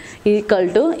 ഈക്വൽ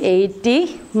ടു 80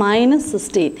 -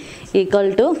 16 ഈക്വൽ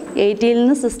ടു 80ൽ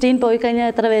നിന്ന് 16 പോയി കഴിഞ്ഞാൽ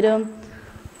എത്ര വരും?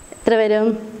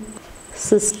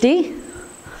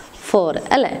 64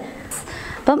 അല്ലേ?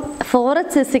 അപ്പം 4x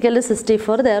 =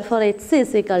 64. therefore x =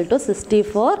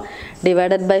 64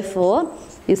 divided by 4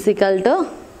 is equal to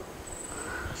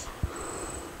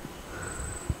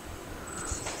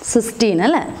 16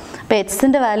 അല്ലേ? അപ്പോൾ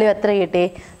എക്സിൻ്റെ വാല്യൂ എത്ര കിട്ടി?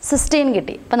 16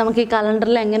 കിട്ടി. അപ്പോൾ നമുക്ക് ഈ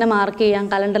കലണ്ടറിൽ എങ്ങനെ മാർക്ക് ചെയ്യാം?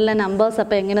 കലണ്ടറിലെ നമ്പേഴ്സ്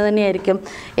അപ്പോൾ എങ്ങനെ തന്നെയായിരിക്കും?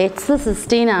 എക്സ്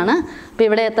 16 ആണ്. അപ്പോൾ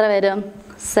ഇവിടെ എത്ര വരും?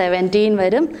 17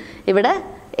 വരും. ഇവിടെ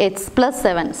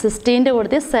x+7, 16ൻ്റെ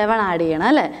കൂട്ടത്തിൽ 7 ആഡ് ചെയ്യണം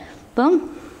അല്ലേ? അപ്പം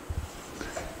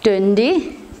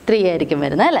 23 ആയിരിക്കും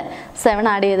വരുന്നത് അല്ലേ? 7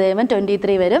 ആഡ് ചെയ്ത് കഴിയുമ്പോൾ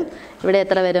 23 വരും. ഇവിടെ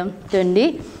എത്ര വരും?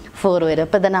 24 വരും.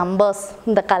 അപ്പോൾ ദ നമ്പേഴ്സ്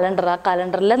ദ കലണ്ടർ, ആ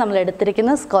കലണ്ടറിൽ നമ്മൾ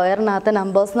എടുത്തിരിക്കുന്ന സ്ക്വയറിനകത്ത്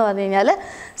നമ്പേഴ്സ് എന്ന് പറഞ്ഞു കഴിഞ്ഞാൽ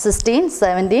 16,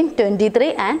 17, 23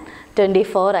 ആൻഡ്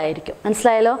 24 ആയിരിക്കും.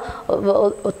 മനസ്സിലായല്ലോ?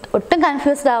 ഒട്ടും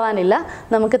കൺഫ്യൂസ്ഡ് ആവാനില്ല.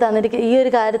 നമുക്ക് തന്നിരിക്കുന്ന ഈ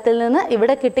ഒരു കാര്യത്തിൽ നിന്ന്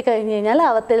ഇവിടെ കിട്ടിക്കഴിഞ്ഞ് കഴിഞ്ഞാൽ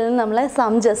അവത്തിൽ നിന്ന് നമ്മളെ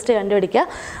സം ജസ്റ്റ് കണ്ടുപിടിക്കുക.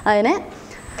 അതിനെ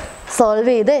സോൾവ്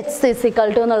ചെയ്ത് x =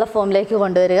 എന്നുള്ള ഫോമിലേക്ക്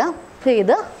കൊണ്ടുവരിക.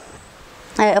 ഇത്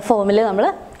ഫോമിൽ നമ്മൾ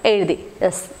എഴുതി.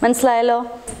 യെസ്, മനസ്സിലായല്ലോ?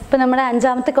 ഇപ്പം നമ്മുടെ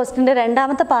 5ാമത്തെ ക്വസ്റ്റ്യൻ്റെ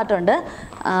 2ാമത്തെ പാർട്ടുണ്ട്.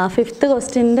 5th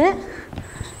ക്വസ്റ്റ്യൻ്റെ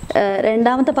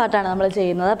 2ാമത്തെ പാർട്ടാണ് നമ്മൾ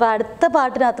ചെയ്യുന്നത്. അപ്പോൾ അടുത്ത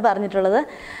പാർട്ടിനകത്ത് പറഞ്ഞിട്ടുള്ളത്,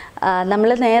 നമ്മൾ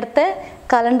നേരത്തെ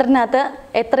കലണ്ടറിനകത്ത്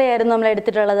എത്രയായിരുന്നു നമ്മൾ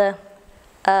എടുത്തിട്ടുള്ളത്?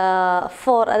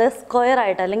 4, അതായത് സ്ക്വയർ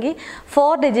ആയിട്ട് അല്ലെങ്കിൽ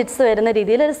 4 ഡിജിറ്റ്സ് വരുന്ന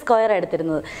രീതിയിൽ ഒരു സ്ക്വയർ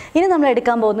എടുത്തിരുന്നത്. ഇനി നമ്മൾ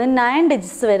എടുക്കാൻ പോകുന്നത് 9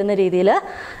 ഡിജിറ്റ്സ് വരുന്ന രീതിയിൽ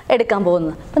എടുക്കാൻ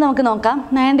പോകുന്നത്. അപ്പോൾ നമുക്ക് നോക്കാം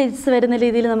 9 ഡിജിറ്റ്സ് വരുന്ന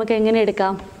രീതിയിൽ നമുക്ക് എങ്ങനെ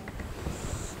എടുക്കാം?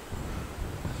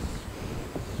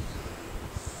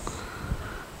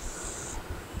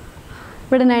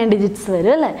 ഇവിടെ 9 ഡിജിറ്റ്സ്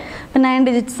വരും അല്ലേ? അപ്പം 9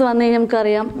 ഡിജിറ്റ്സ് വന്നു കഴിഞ്ഞാൽ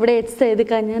നമുക്കറിയാം ഇവിടെ എക്സ് എഴുതി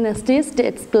കഴിഞ്ഞാൽ നെക്സ്റ്റ് ഈസ്റ്റ്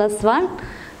x+1,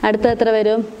 അടുത്ത എത്ര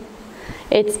വരും?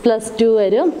 x+2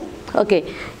 വരും. ഓക്കെ,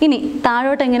 ഇനി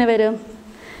താഴോട്ട് എങ്ങനെ വരും?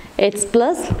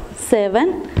 x+7,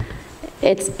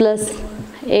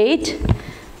 x+8,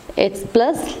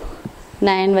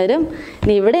 x+9 വരും.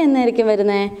 ഇനി ഇവിടെ എന്നായിരിക്കും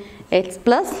വരുന്നത്?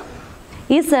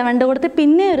 ഈ 7ൻ്റെ കൂടെ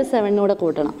പിന്നെ ഒരു 7 കൂടെ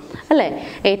കൂട്ടണം അല്ലേ?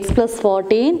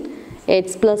 x+14,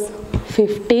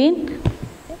 x+15,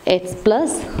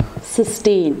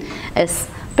 x+16. യെസ്,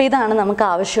 അപ്പോൾ ഇതാണ് നമുക്ക്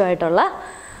ആവശ്യമായിട്ടുള്ള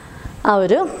ആ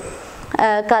ഒരു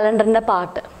കലണ്ടറിൻ്റെ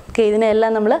പാർട്ട്. ഓക്കെ,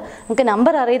 ഇതിനെല്ലാം നമുക്ക്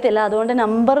നമ്പർ അറിയത്തില്ല, അതുകൊണ്ട്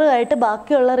നമ്പറുമായിട്ട്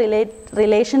ബാക്കിയുള്ള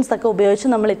റിലേഷൻസ് ഒക്കെ ഉപയോഗിച്ച്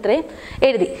നമ്മൾ ഇത്രയും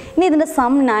എഴുതി. ഇനി ഇതിൻ്റെ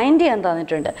സം 90 എന്ന്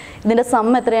തന്നിട്ടുണ്ട്. ഇതിൻ്റെ സം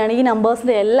എത്രയാണ്? ഈ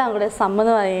നമ്പേഴ്സിൻ്റെ എല്ലാം കൂടെ സം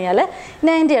എന്ന് പറഞ്ഞു കഴിഞ്ഞാൽ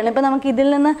 90 ആണ്. ഇപ്പോൾ നമുക്ക് ഇതിൽ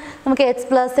നിന്ന് നമുക്ക് x+,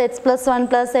 x+1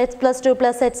 + x+2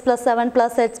 + x+7 +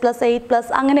 x+8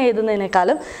 അങ്ങനെ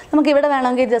എഴുതുന്നതിനേക്കാളും നമുക്ക് ഇവിടെ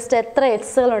വേണമെങ്കിൽ ജസ്റ്റ് എത്ര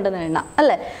എക്സുകളുണ്ടെന്ന് എണ്ണാം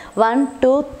അല്ലേ? 1,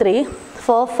 2, 3,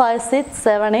 4, 5, 6,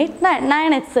 7, 8,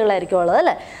 9 എക്സുകളായിരിക്കും ഉള്ളത്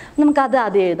അല്ലേ? നമുക്കത്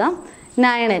ആദ്യം എഴുതാം.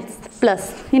 9x പ്ലസ്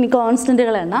ഇനി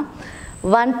കോൺസ്റ്റൻറ്റുകൾ എണ്ണാം.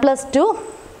 1 + 2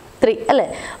 3 അല്ലേ?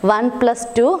 1 +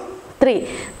 2 3,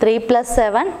 3 +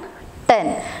 7 10.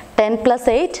 10 plus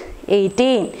 8,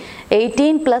 18.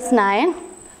 18 plus 9,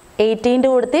 18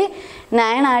 കൂടത്തി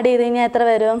 9 ആഡ് ചെയ്ത് കഴിഞ്ഞാൽ എത്ര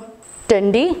വരും?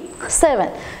 27.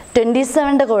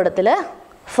 27ൻ്റെ കൂടത്തിൽ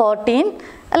 14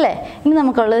 അല്ലേ? ഇനി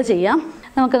നമുക്കുള്ളത് ചെയ്യാം.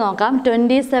 നമുക്ക് നോക്കാം.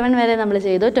 27 വരെ നമ്മൾ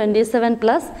ചെയ്തു. 27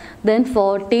 പ്ലസ് ദെൻ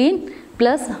 14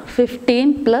 പ്ലസ് 15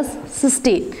 പ്ലസ്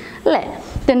 16 അല്ലേ?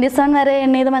 27 വരെ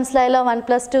എണ്ണിയത് മനസ്സിലായല്ലോ. 1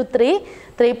 plus 2 3,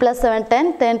 3 plus 7 10,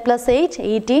 10 plus 8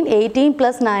 18, 18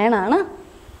 plus 9 ആണ്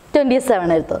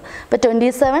 27 എടുത്തത്. അപ്പോൾ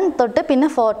 27 തൊട്ട് പിന്നെ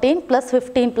 14 പ്ലസ്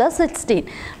 15 പ്ലസ് 16.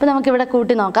 അപ്പോൾ നമുക്കിവിടെ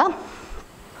കൂട്ടി നോക്കാം.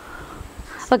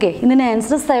 ഓക്കെ, ഇതിൻ്റെ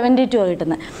ആൻസർ 72 ആണ്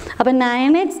കിട്ടുന്നത്. അപ്പോൾ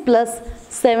 9x plus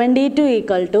 72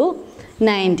 equal to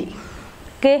 90.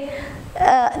 Okay,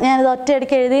 ഞാനിത്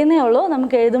ഒറ്റയടിക്ക് എഴുതിയെന്നേ ഉള്ളൂ.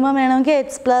 നമുക്ക് എഴുതുമ്പോൾ വേണമെങ്കിൽ x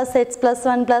plus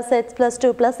 1 plus x plus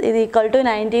 2 plus ഇത് ഈക്വൽ ടു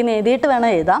 90 എന്ന് എഴുതിയിട്ട് വേണം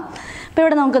എഴുതാം. അപ്പോൾ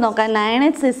ഇവിടെ നമുക്ക് നോക്കാം.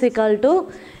 9x is equal to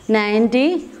 90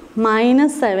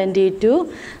 minus 72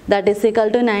 that is equal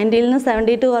to 90ൽ നിന്ന്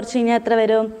 72 കുറച്ച് കഴിഞ്ഞാൽ എത്ര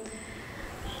വരും?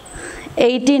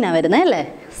 18 ആണ് വരുന്നത് അല്ലേ?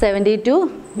 72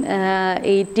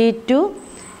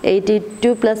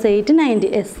 82 പ്ലസ് 8 90.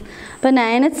 യെസ്. അപ്പോൾ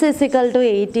 9x ഇസ് ഈക്വൽ ടു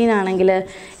 18 ആണെങ്കിൽ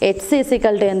x ഇസ്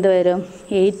ഈക്വൽ ടു എന്ത് വരും?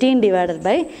 18 ഡിവൈഡഡ്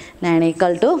ബൈ 9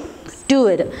 ഈക്വൽ ടു 2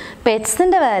 വരും. അപ്പോൾ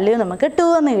എക്സിൻ്റെ വാല്യൂ നമുക്ക് 2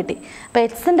 എന്ന് കിട്ടി. അപ്പോൾ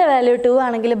എക്സിൻ്റെ വാല്യൂ 2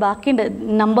 ആണെങ്കിൽ ബാക്കി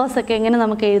നമ്പേഴ്സൊക്കെ എങ്ങനെ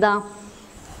നമുക്ക് എഴുതാം?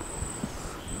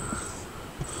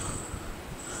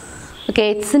 ഓക്കെ,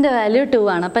 എക്സിൻ്റെ വാല്യൂ 2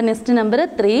 ആണ്. അപ്പോൾ നെക്സ്റ്റ് നമ്പർ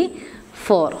 3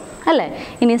 4 അല്ലേ?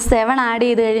 ഇനി 7 ആഡ്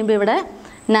ചെയ്ത് കഴിയുമ്പോൾ ഇവിടെ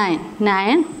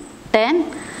 9 10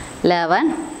 11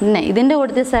 ഇതിൻ്റെ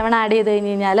കൂട്ടത്തിൽ 7 ആഡ് ചെയ്ത്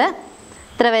കഴിഞ്ഞ് കഴിഞ്ഞാൽ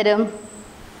എത്ര വരും?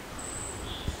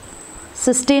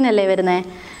 16 അല്ലേ വരുന്നത്?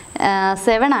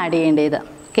 7 ആഡ് ചെയ്യേണ്ടത്.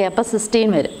 ഓക്കെ, അപ്പോൾ 16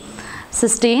 വരും.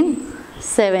 16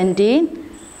 17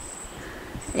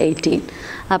 18.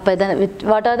 അപ്പോൾ ഇത്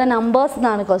വാട്ട് ആർ ദ നമ്പേഴ്സ്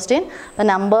എന്നാണ് ക്വസ്റ്റ്യൻ. അപ്പോൾ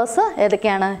നമ്പേഴ്സ്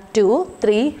ഏതൊക്കെയാണ്? 2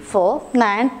 3 4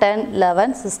 9 10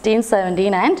 11 16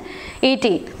 17 ആൻഡ്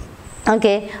 18.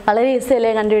 ഓക്കെ, വളരെ ഈസി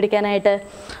അല്ലേ കണ്ടുപിടിക്കാനായിട്ട്?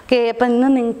 ഓക്കെ, അപ്പം ഇന്ന്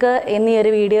നിങ്ങൾക്ക് ഈ ഒരു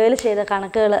വീഡിയോയിൽ ചെയ്ത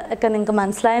കണക്കുകൾ ഒക്കെ നിങ്ങൾക്ക്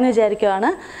മനസ്സിലായെന്ന് വിചാരിക്കുവാണ്.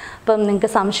 അപ്പം നിങ്ങൾക്ക്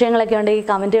സംശയങ്ങളൊക്കെ ഉണ്ടെങ്കിൽ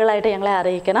കമൻറ്റുകളായിട്ട് ഞങ്ങളെ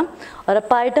അറിയിക്കണം.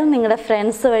 ഉറപ്പായിട്ടും നിങ്ങളുടെ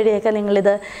ഫ്രണ്ട്സ് വഴിയൊക്കെ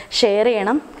നിങ്ങളിത് ഷെയർ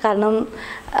ചെയ്യണം. കാരണം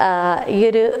ഈ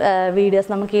ഒരു വീഡിയോസ്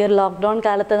നമുക്ക് ഈ ഒരു ലോക്ക്ഡൗൺ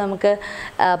കാലത്ത് നമുക്ക്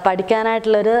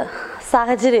പഠിക്കാനായിട്ടുള്ളൊരു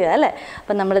സാഹചര്യം അല്ലേ?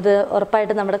 അപ്പം നമ്മളിത്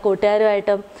ഉറപ്പായിട്ടും നമ്മുടെ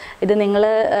കൂട്ടുകാരുമായിട്ടും ഇത് നിങ്ങൾ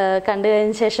കണ്ടു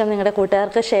കഴിഞ്ഞ ശേഷം നിങ്ങളുടെ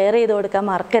കൂട്ടുകാർക്ക് ഷെയർ ചെയ്ത് കൊടുക്കാൻ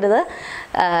മറക്കരുത്.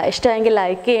 ഇഷ്ടമെങ്കിൽ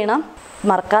ലൈക്ക് ചെയ്യണം,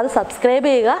 മറക്കാതെ സബ്സ്ക്രൈബ്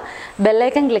ചെയ്യുക,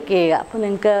 ബെല്ലൈക്കൺ ക്ലിക്ക് ചെയ്യുക. അപ്പോൾ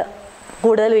നിങ്ങൾക്ക്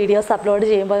കൂടുതൽ വീഡിയോസ് അപ്ലോഡ്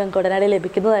ചെയ്യുമ്പോൾ നിങ്ങൾക്ക് ഉടനടി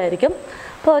ലഭിക്കുന്നതായിരിക്കും.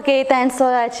 അപ്പോൾ okay, thanks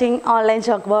for watching online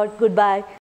chalk board. Good bye.